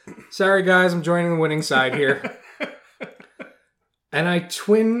him. Sorry, guys, I'm joining the winning side here. And I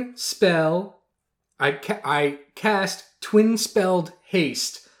twin spell. I cast twin spelled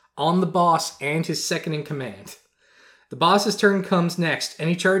haste on the boss and his second in command. The boss's turn comes next, and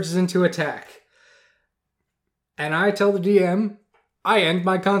he charges into attack. And I tell the DM, I end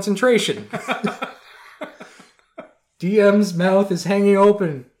my concentration. DM's mouth is hanging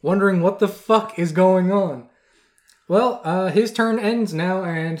open, wondering what the fuck is going on. Well, his turn ends now,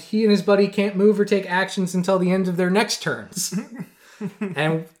 and he and his buddy can't move or take actions until the end of their next turns.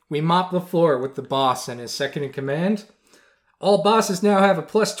 And we mop the floor with the boss and his second in command. All bosses now have a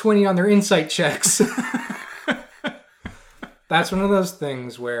plus 20 on their insight checks. That's one of those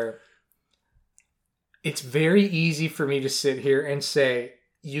things where it's very easy for me to sit here and say,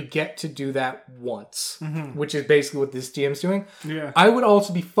 you get to do that once, which is basically what this DM's doing. Yeah. I would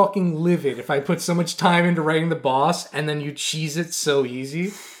also be fucking livid if I put so much time into writing the boss and then you cheese it so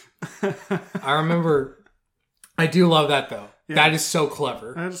easy. I remember, I do love that though. Yeah. That is so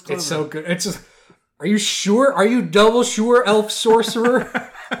clever. That is clever. It's so good. It's just, are you sure? Are you double sure, elf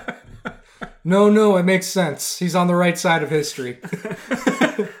sorcerer? No, it makes sense. He's on the right side of history.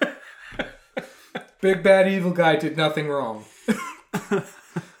 Big bad evil guy did nothing wrong.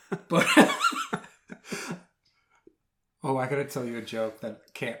 But oh, I gotta tell you a joke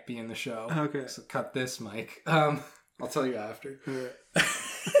that can't be in the show. Okay. So cut this, Mike. I'll tell you after.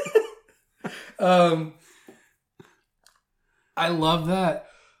 I love that.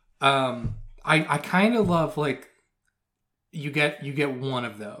 I kind of love like you get one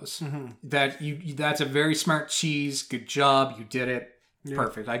of those. That's a very smart cheese. Good job, you did it. Yeah.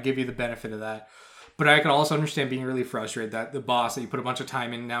 Perfect. I give you the benefit of that. But I can also understand being really frustrated that the boss that you put a bunch of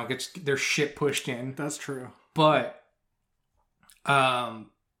time in now gets their shit pushed in. That's true. But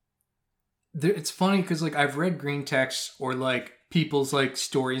it's funny because like I've read green text or like people's like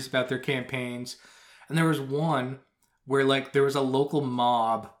stories about their campaigns, and there was one where like there was a local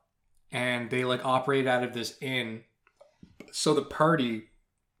mob and they like operate out of this inn. So the party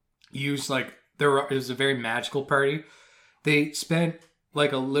used like it was a very magical party. They spent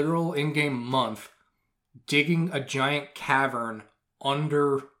like a literal in-game month digging a giant cavern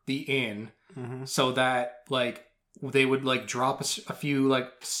under the inn so that like they would like drop a few like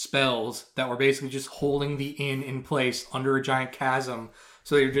spells that were basically just holding the inn in place under a giant chasm,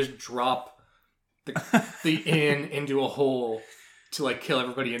 so they would just drop the inn into a hole to like kill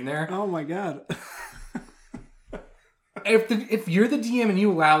everybody in there. Oh my god. If you're the DM and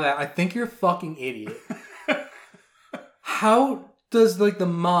you allow that, I think you're a fucking idiot. How does like the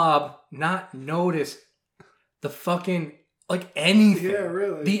mob not notice the fucking like anything? Yeah,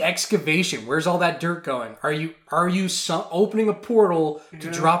 really. The excavation. Where's all that dirt going? Are you opening a portal to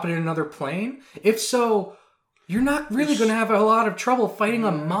drop it in another plane? If so, you're not really going to have a lot of trouble fighting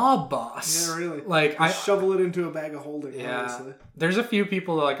a mob boss. Yeah, really. Like, I shovel it into a bag of holding. Yeah. Honestly. There's a few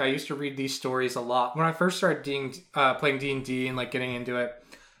people that, like, I used to read these stories a lot. When I first started playing D&D and, like, getting into it,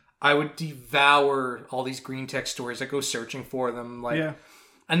 I would devour all these green text stories. I go searching for them. Like, yeah.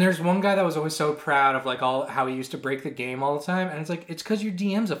 And there's one guy that was always so proud of, like, how he used to break the game all the time. And it's like, it's because your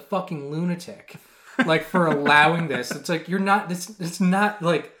DM's a fucking lunatic. Like, for allowing this. It's like, you're not, it's not,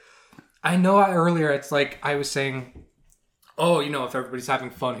 like, I know earlier it's like, I was saying, oh, you know, if everybody's having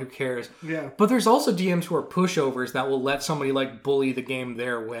fun, who cares? Yeah. But there's also DMs who are pushovers that will let somebody, like, bully the game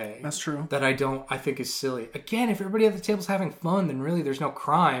their way. That's true. That I think is silly. Again, if everybody at the table's having fun, then really there's no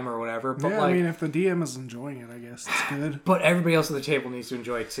crime or whatever. But, yeah, like, I mean, if the DM is enjoying it, I guess it's good. But everybody else at the table needs to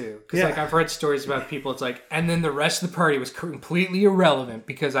enjoy it too. Because, Yeah. like, I've read stories about people, it's like, and then the rest of the party was completely irrelevant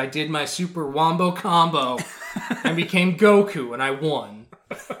because I did my super wombo combo and became Goku and I won.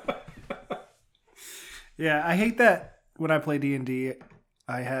 Yeah, I hate that when I play D&D,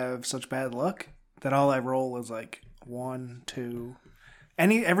 I have such bad luck that all I roll is like 1, 2,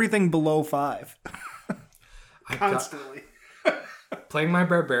 everything below 5. Constantly. Playing my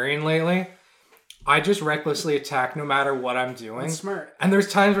barbarian lately, I just recklessly attack no matter what I'm doing. That's smart. And there's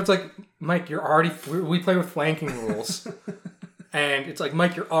times where it's like, Mike, we play with flanking rules. And it's like,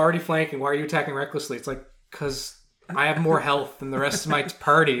 Mike, you're already flanking. Why are you attacking recklessly? It's like, because I have more health than the rest of my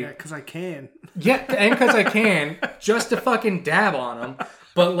party. Yeah, because I can. Yeah, and because I can, just to fucking dab on them.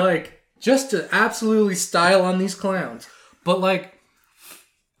 But, like, just to absolutely style on these clowns. But, like,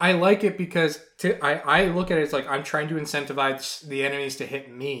 I like it because I look at it as, like, I'm trying to incentivize the enemies to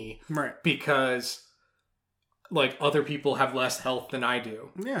hit me. Right. Because, like, other people have less health than I do.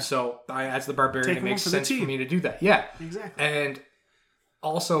 Yeah. So, as the barbarian, it makes sense for me to do that. Yeah. Exactly. And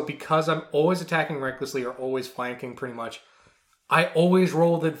also, because I'm always attacking recklessly or always flanking pretty much, I always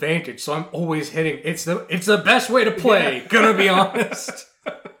roll with advantage, so I'm always hitting. It's the best way to play, gonna be honest.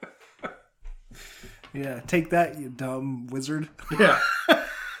 Yeah, take that, you dumb wizard. Yeah.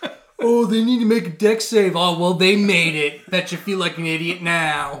 Oh, they need to make a dex save. Oh, well, they made it. Bet you feel like an idiot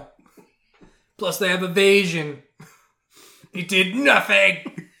now. Plus, they have evasion. It did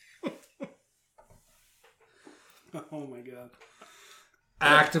nothing. Oh my god.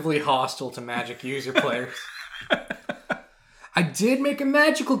 Actively hostile to magic user players. I did make a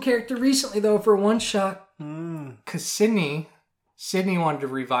magical character recently, though, for one shot. Because Sydney wanted to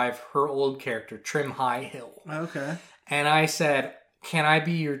revive her old character, Trim High Hill. Okay. And I said, can I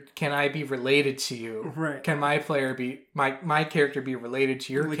be related to you? Right. Can my player be, my character be related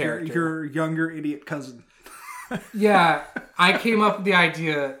to your character? Your younger idiot cousin. Yeah. I came up with the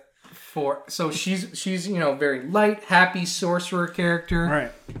idea so she's, you know, very light, happy sorcerer character.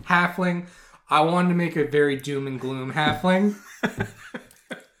 Right. Halfling. I wanted to make a very doom and gloom halfling.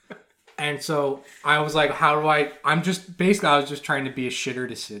 And so I was like, I was just trying to be a shitter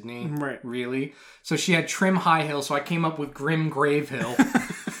to Sydney. Right. Really. So she had Trim High Hill, so I came up with Grim Grave Hill.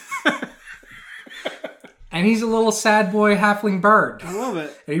 And he's a little sad boy halfling bird. I love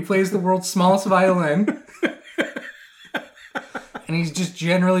it. And he plays the world's smallest violin. And he's just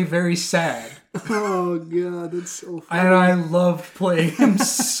generally very sad. Oh god, that's so funny. And I loved playing him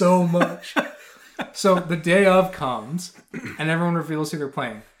so much. So the day of comes, and everyone reveals who they're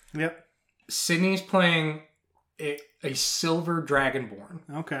playing. Yep. Sydney's playing a silver dragonborn.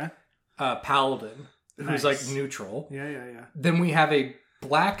 Okay. Paladin, who's Nice. like neutral. Yeah. Then we have a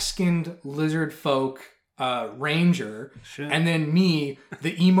black-skinned lizard folk ranger. Shit. And then me,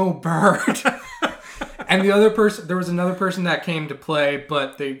 the emo bird. And there was another person that came to play,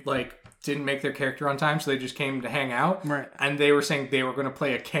 but they like didn't make their character on time, so they just came to hang out. Right. And they were saying they were going to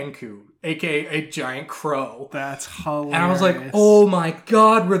play a Kenku, aka a giant crow. That's hilarious. And I was like, oh my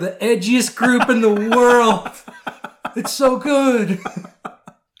god, we're the edgiest group in the world. It's so good.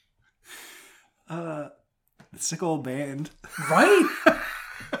 Sick old band. Right?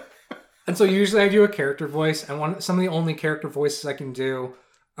 And so usually I do a character voice, and some of the only character voices I can do,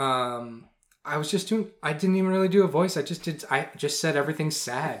 I didn't even really do a voice. I just said everything's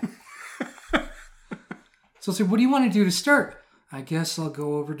sad. So I'll say, what do you want to do to start? I guess I'll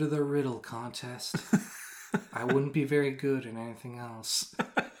go over to the riddle contest. I wouldn't be very good at anything else.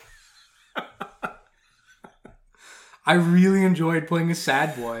 I really enjoyed playing a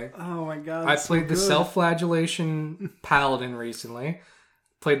sad boy. Oh my god. I played the self-flagellation paladin recently.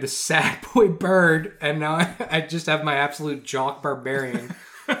 Played the sad boy bird, and now I just have my absolute jock barbarian.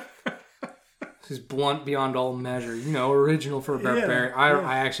 Who's blunt beyond all measure. You know, original for a barbarian.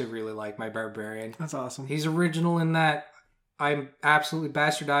 I actually really like my barbarian. That's awesome. He's original in that I'm absolutely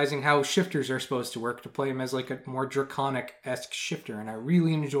bastardizing how shifters are supposed to work to play him as like a more draconic-esque shifter, and I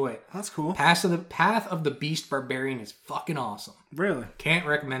really enjoy it. That's cool. Path of the Beast Barbarian is fucking awesome. Really? Can't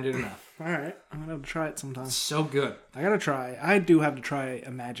recommend it enough. All right, I'm gonna have to try it sometime. So good. I gotta try. I do have to try a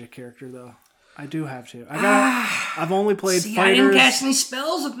magic character though. I do have to. I've only played fighters. I didn't cast any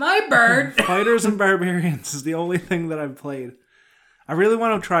spells with my bird. Fighters and barbarians is the only thing that I've played. I really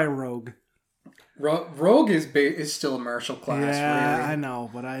want to try rogue. Rogue is still a martial class. Yeah, really. I know,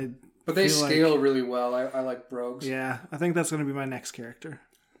 but they scale really well. I like rogues. Yeah, I think that's going to be my next character.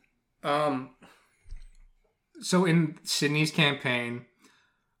 So in Sydney's campaign,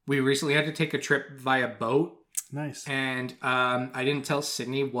 we recently had to take a trip via boat. Nice. And I didn't tell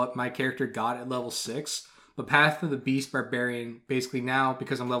Sydney what my character got at level 6. But Path of the Beast Barbarian, basically now,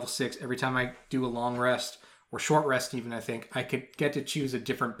 because I'm level 6, every time I do a long rest, or short rest even, I think, I could get to choose a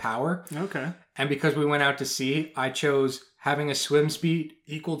different power. Okay. And because we went out to sea, I chose having a swim speed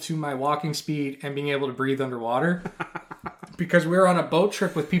equal to my walking speed and being able to breathe underwater. Because we were on a boat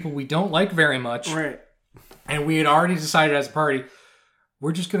trip with people we don't like very much. Right. And we had already decided as a party,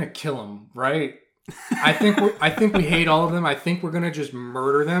 we're just going to kill them, right? I think we hate all of them. I think we're gonna just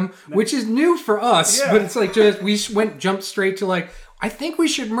murder them, which is new for us. Yeah. But it's like we jumped straight to like, I think we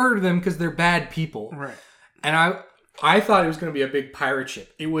should murder them because they're bad people. Right. And I thought it was gonna be a big pirate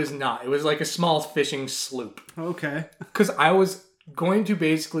ship. It was not. It was like a small fishing sloop. Okay. Because I was going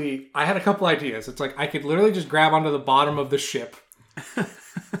to I had a couple ideas. It's like I could literally just grab onto the bottom of the ship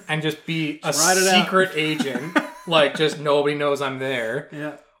and just be a secret agent, like just nobody knows I'm there.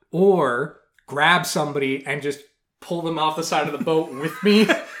 Yeah. Or grab somebody and just pull them off the side of the boat with me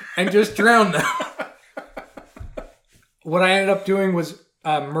and just drown them. What I ended up doing was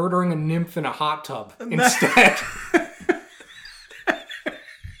murdering a nymph in a hot tub instead.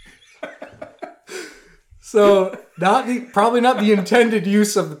 So, probably not the intended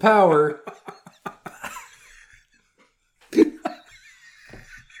use of the power.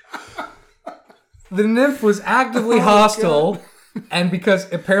 The nymph was actively hostile. God. And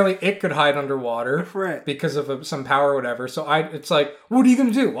because apparently it could hide underwater, right, because of some power or whatever. So it's like, what are you going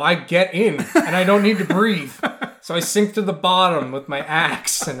to do? Well, I get in and I don't need to breathe. So I sink to the bottom with my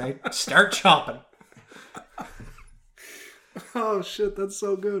axe and I start chopping. Oh shit, that's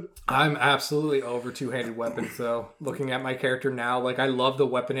so good. I'm absolutely over two-handed weapons though. Looking at my character now, like I love the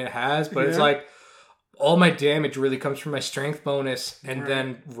weapon it has, but it's like all my damage really comes from my strength bonus and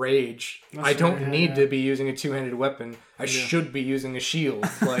then rage. I don't need to be using a two-handed weapon. I should be using a shield.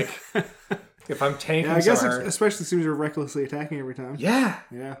 Like, if I'm tanking I guess especially since you're recklessly attacking every time. Yeah.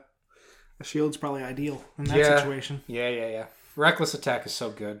 Yeah. A shield's probably ideal in that situation. Yeah. Reckless attack is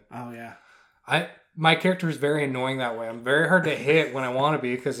so good. Oh, yeah. My character is very annoying that way. I'm very hard to hit when I want to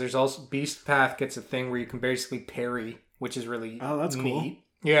be because there's also... Beast Path gets a thing where you can basically parry, which is really that's neat. Cool.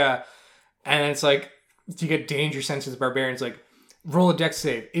 Yeah. And it's like... You get danger sense as a barbarian. It's like, roll a dex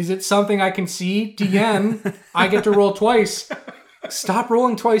save. Is it something I can see? DM, I get to roll twice. Stop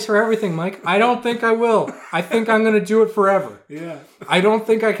rolling twice for everything, Mike. I don't think I will. I think I'm going to do it forever. Yeah. I don't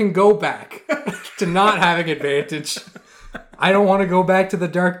think I can go back to not having advantage. I don't want to go back to the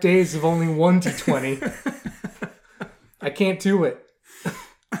dark days of only 1d20. I can't do it.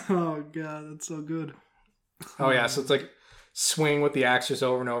 Oh, God, that's so good. Oh, yeah, so it's like... swing with the axe just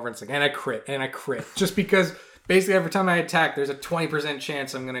over and over. And it's like, and I crit. Just because basically every time I attack, there's a 20%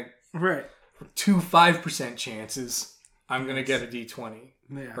 chance I'm going to... Right. 5% chances I'm going to get a D20.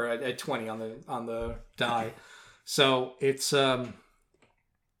 Yeah. Or a 20 on the die. So it's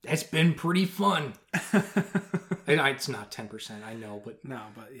been pretty fun. It's not 10%, I know, but... No,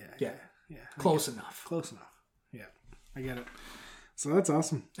 but yeah. Close enough. Yeah, I get it. So that's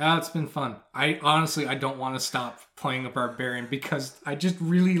awesome. It's been fun. I don't want to stop playing a barbarian because I just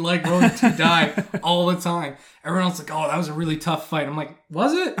really like rolling to die all the time. Everyone else is like, oh, that was a really tough fight. I'm like,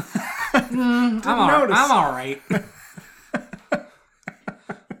 was it? I'm all right.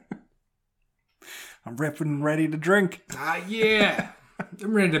 I'm ripping and ready to drink. Yeah.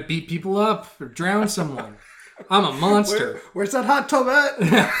 I'm ready to beat people up or drown someone. I'm a monster. Where's that hot tub at?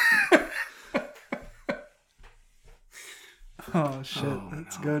 Oh, shit.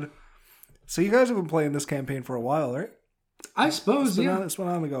 That's good. So you guys have been playing this campaign for a while, right? I suppose, it's been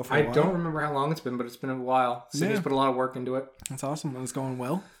on the go for a while. I don't remember how long it's been, but it's been a while. Sydney's put a lot of work into it. That's awesome. It's going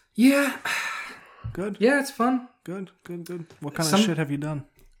well? Yeah. Good. Yeah, it's fun. Good. What kind of shit have you done?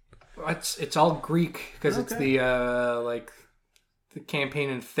 It's all Greek, because it's the the campaign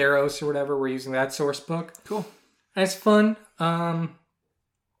in Theros or whatever. We're using that source book. Cool. And it's fun. I'm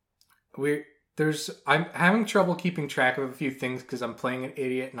having trouble keeping track of a few things because I'm playing an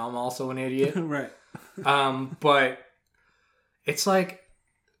idiot and I'm also an idiot. Right. But it's like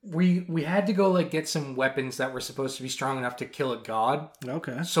we had to go like get some weapons that were supposed to be strong enough to kill a god.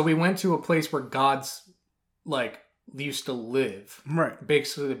 Okay. So we went to a place where gods like used to live. Right.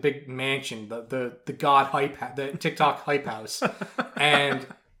 Basically the big mansion, the god hype, the TikTok hype house. And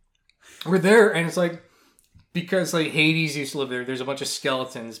we're there, and it's like, because like Hades used to live there, there's a bunch of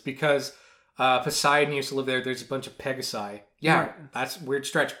skeletons. Because Poseidon used to live there, there's a bunch of Pegasi. Yeah, right. That's a weird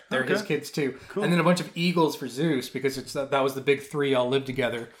stretch. They're his kids too. Cool. And then a bunch of eagles for Zeus, because it's that was the big three all live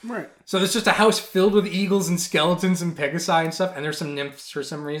together. Right. So there's just a house filled with eagles and skeletons and Pegasi and stuff, and there's some nymphs for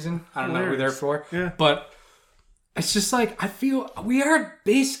some reason. I don't know what we're there for. Yeah. But it's just like, I feel we are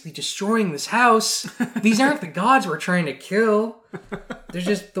basically destroying this house. These aren't the gods we're trying to kill. They're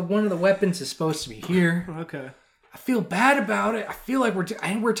just one of the weapons is supposed to be here. Okay. I feel bad about it. I feel like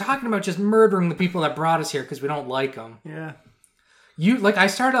we're talking about just murdering the people that brought us here because we don't like them. Yeah. I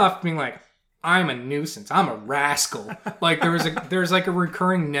started off being like, I'm a nuisance. I'm a rascal. Like there's like a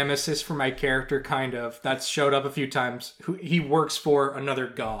recurring nemesis for my character, kind of, that's showed up a few times. He works for another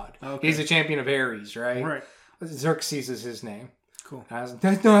god. Okay. He's a champion of Ares, right? Right. Xerxes is his name. Cool.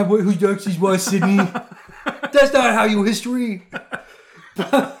 That's not who Xerxes was, Sydney. That's not how you history.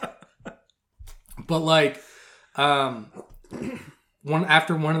 But like, after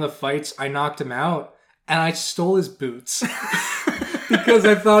one of the fights, I knocked him out, and I stole his boots because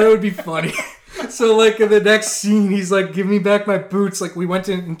I thought it would be funny. So like in the next scene, he's like, "Give me back my boots." Like we went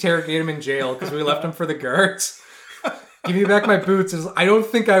to interrogate him in jail because we left him for the guards. Give me back my boots. I don't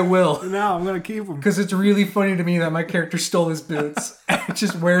think I will. No, I'm going to keep them. Because it's really funny to me that my character stole his boots and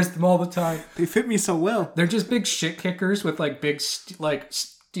just wears them all the time. They fit me so well. They're just big shit kickers with like big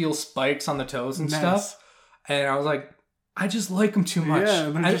steel spikes on the toes and stuff. And I was like, I just like them too much.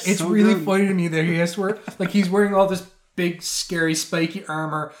 Yeah, it's so really funny to me that he has to wear, like he's wearing all this big, scary, spiky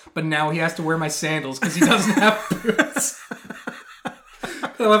armor, but now he has to wear my sandals because he doesn't have boots.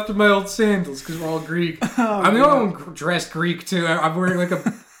 I left him my old sandals because we're all Greek. Oh, I'm the only one dressed Greek too. I'm wearing like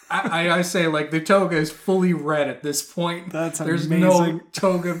I say like the toga is fully red at this point. There's amazing. No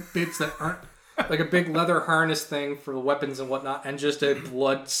toga bits that aren't like a big leather harness thing for the weapons and whatnot, and just a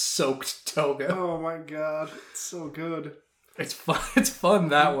blood-soaked toga. Oh my god, it's so good. It's fun. It's fun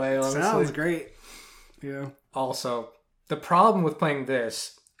that way. Honestly. Sounds great. Yeah. Also, the problem with playing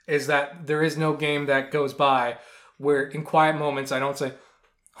this is that there is no game that goes by where in quiet moments I don't say,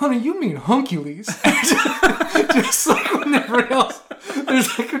 "Honey, you mean Huncules?" Just like when everyone else,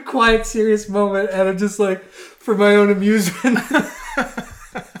 there's like a quiet, serious moment, and I'm just like, for my own amusement,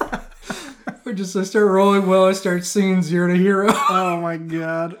 I start rolling well. I start singing Zero to Hero. Oh my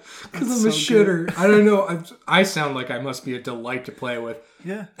god! Because I'm a shitter. Good. I don't know. I sound like I must be a delight to play with.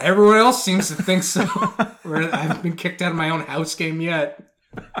 Yeah. Everyone else seems to think so. I haven't been kicked out of my own house game yet.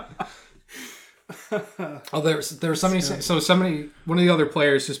 Oh, there was somebody. So one of the other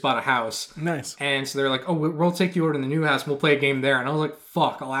players just bought a house. Nice. And so they're like, "Oh, we'll take you over to the new house and we'll play a game there." And I was like,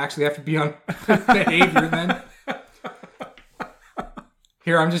 "Fuck! I'll actually have to be on behavior then."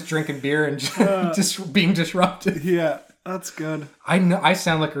 Here, I'm just drinking beer and just being disruptive. Yeah, that's good. I know I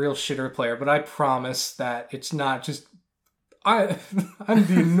sound like a real shitter player, but I promise that it's not just. I'm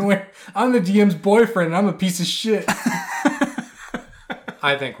the annoying. I'm the DM's boyfriend. And I'm a piece of shit.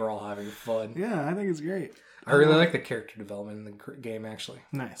 I think we're all having fun. Yeah, I think it's great. I really like the character development in the game, actually.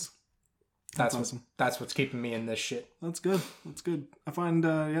 Nice. That's awesome. That's what's keeping me in this shit. That's good. That's good. I find,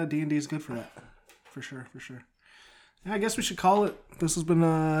 D&D is good for that. For sure. Yeah, I guess we should call it. This has been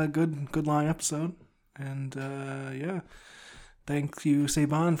a good long episode. And, thank you,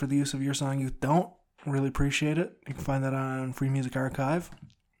 Saban, for the use of Your Song You Don't. Really appreciate it. You can find that on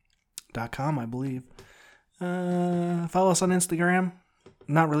freemusicarchive.com, I believe. Follow us on Instagram.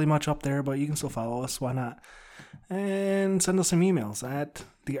 Not really much up there, but you can still follow us. Why not? And send us some emails at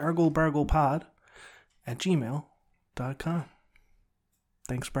thearglebarglepod@gmail.com.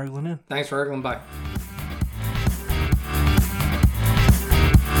 Thanks for bargling in. Thanks for bargling by.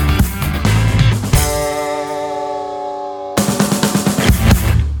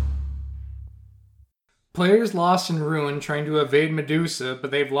 Players lost in ruin trying to evade Medusa,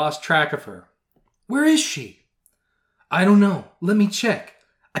 but they've lost track of her. Where is she? I don't know. Let me check.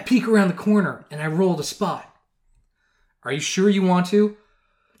 I peek around the corner and I rolled a spot. Are you sure you want to?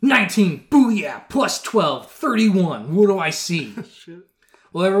 19, booyah, plus 12, 31. What do I see? Shit.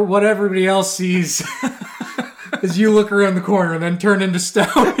 Well, what everybody else sees is you look around the corner and then turn into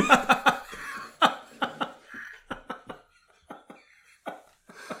stone.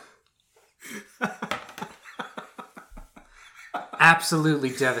 Absolutely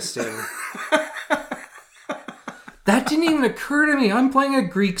devastating. That didn't even occur to me. I'm playing a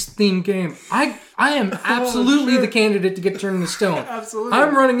Greek-themed game. I am absolutely the candidate to get turned into stone. Absolutely.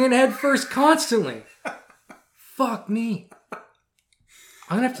 I'm running in head first constantly. Fuck me.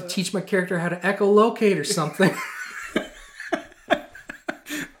 I'm going to have to teach my character how to echolocate or something.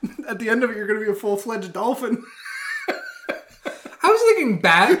 At the end of it, you're going to be a full-fledged dolphin. I was thinking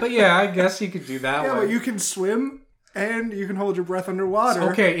bat, but yeah, I guess you could do that Yeah, way. but you can swim and you can hold your breath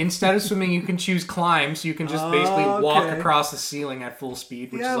underwater. Okay, instead of swimming, you can choose climb, so you can just basically walk across the ceiling at full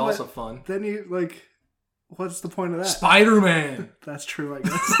speed, which is also fun. Then you, like, what's the point of that? Spider-Man! That's true, I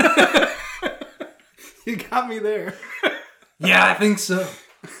guess. You got me there. Yeah, I think so.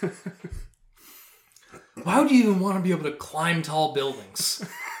 Why would you even want to be able to climb tall buildings?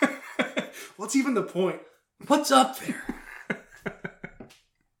 What's even the point? What's up there?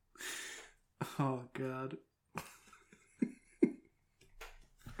 Oh, God.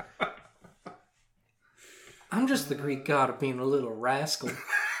 I'm just the Greek god of being a little rascal.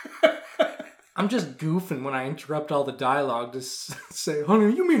 I'm just goofing when I interrupt all the dialogue to say,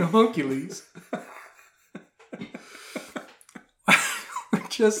 honey, you mean a Hercules?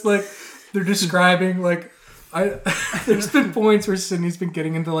 Just like, they're describing, like, there's been points where Sydney's been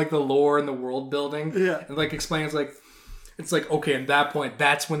getting into, like, the lore and the world building. Yeah. And, like, explains, like, it's like, okay, at that point,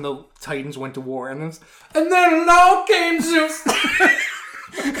 that's when the Titans went to war. And then along came Zeus.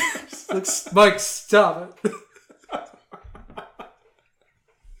 Like, stop it.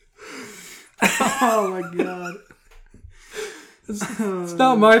 Oh, my God. It's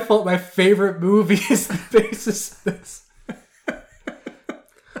not my fault. My favorite movie is the basis of this.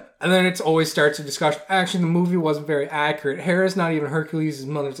 And then it always starts a discussion. Actually, the movie wasn't very accurate. Hera's not even Hercules'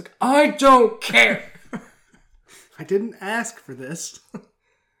 mother. It's like, I don't care. I didn't ask for this.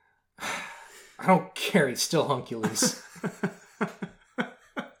 I don't care. He's still Hercules.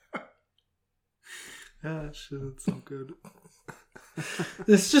 Ah, shit, that's so good.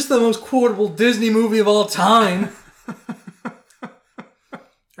 It's just the most quotable Disney movie of all time.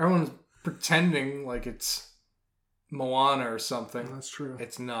 Everyone's pretending like it's Moana or something. That's true.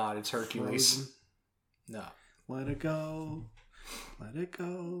 It's not. It's Hercules. Frozen. No. Let it go. Let it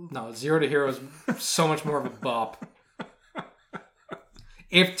go. No, Zero to Hero is so much more of a bop.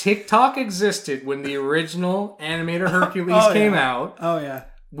 If TikTok existed when the original animated Hercules came out, oh yeah,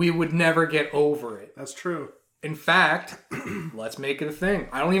 we would never get over it. That's true. In fact, let's make it a thing.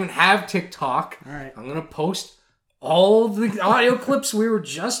 I don't even have TikTok. All right. I'm going to post all the audio clips we were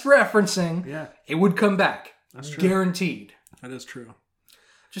just referencing. Yeah. It would come back. That's true. Guaranteed. That is true.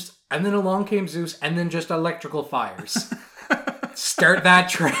 And then along came Zeus, and then just electrical fires. Start that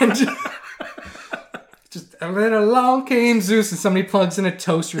trend. And then along came Zeus, and somebody plugs in a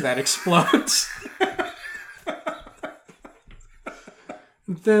toaster that explodes.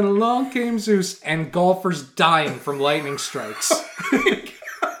 And then along came Zeus, and golfers dying from lightning strikes.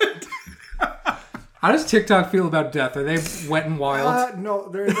 How does TikTok feel about death? Are they wet and wild? No,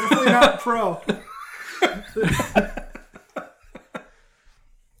 they're definitely not pro.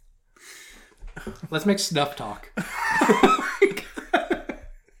 Let's make snuff talk.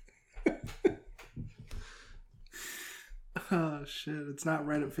 Oh shit, it's not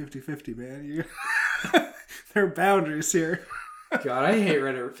Reddit 50-50, man. There are boundaries here. God, I hate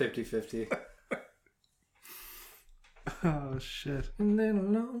Reddit 50-50. Oh shit. And then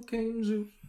along came Zeus.